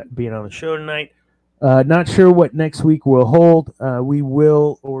for being on the show tonight. Not sure what next week will hold. We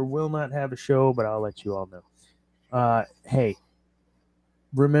will or will not have a show, but I'll let you all know. Hey,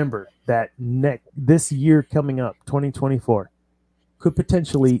 remember that this year coming up, 2024, could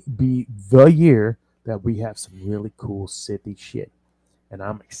potentially be the year that we have some really cool Sithy shit. And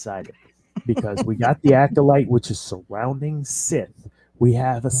I'm excited because we got the Acolyte, which is surrounding Sith. We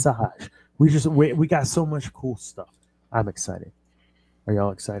have Asajj. We got so much cool stuff. I'm excited. Are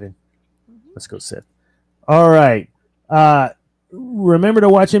y'all excited? Let's go Sith. All right. Remember to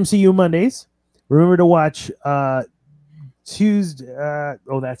watch MCU Mondays. Remember to watch Tuesday.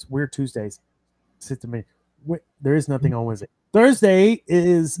 That's Weird Tuesdays. Sit to me. There is nothing on Wednesday. Thursday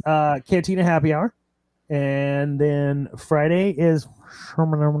is Cantina Happy Hour. And then Friday is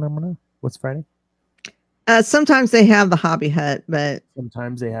what's Friday? Sometimes they have the Hobby Hut, but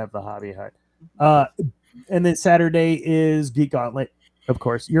sometimes they have the Hobby Hut. And then Saturday is Geek Gauntlet. Of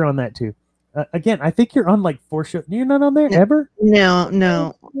course, you're on that too. Again, I think you're on like 4 shows. You're not on there ever?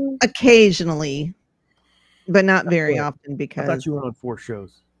 No. Occasionally, but not very often because I thought you were on 4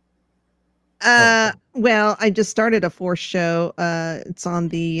 shows. Well, I just started a 4th show. It's on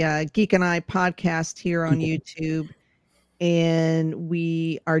the Geek and I podcast here on YouTube. And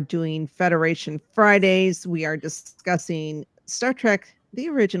we are doing Federation Fridays. We are discussing Star Trek, the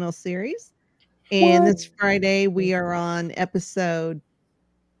original series. And this Friday we are on episode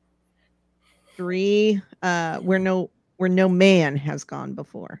 3, where no man has gone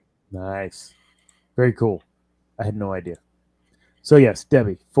before. Nice. Very cool. I had no idea. So yes,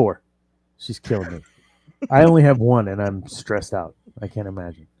 Debbie, 4. She's killing me. I only have 1 and I'm stressed out. I can't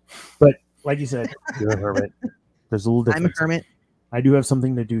imagine. But like you said, you're a hermit. There's a little difference. I'm a hermit. I do have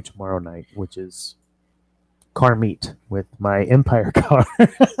something to do tomorrow night, which is car meet with my Empire car.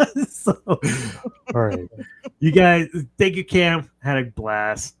 So, all right. You guys, thank you, Cam. Had a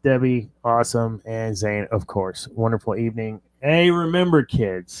blast. Debbie, awesome. And Zane, of course. Wonderful evening. Hey, remember,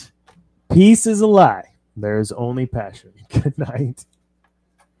 kids, peace is a lie. There's only passion. Good night.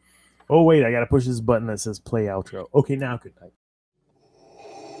 Oh, wait, I got to push this button that says play outro. Okay, now good night.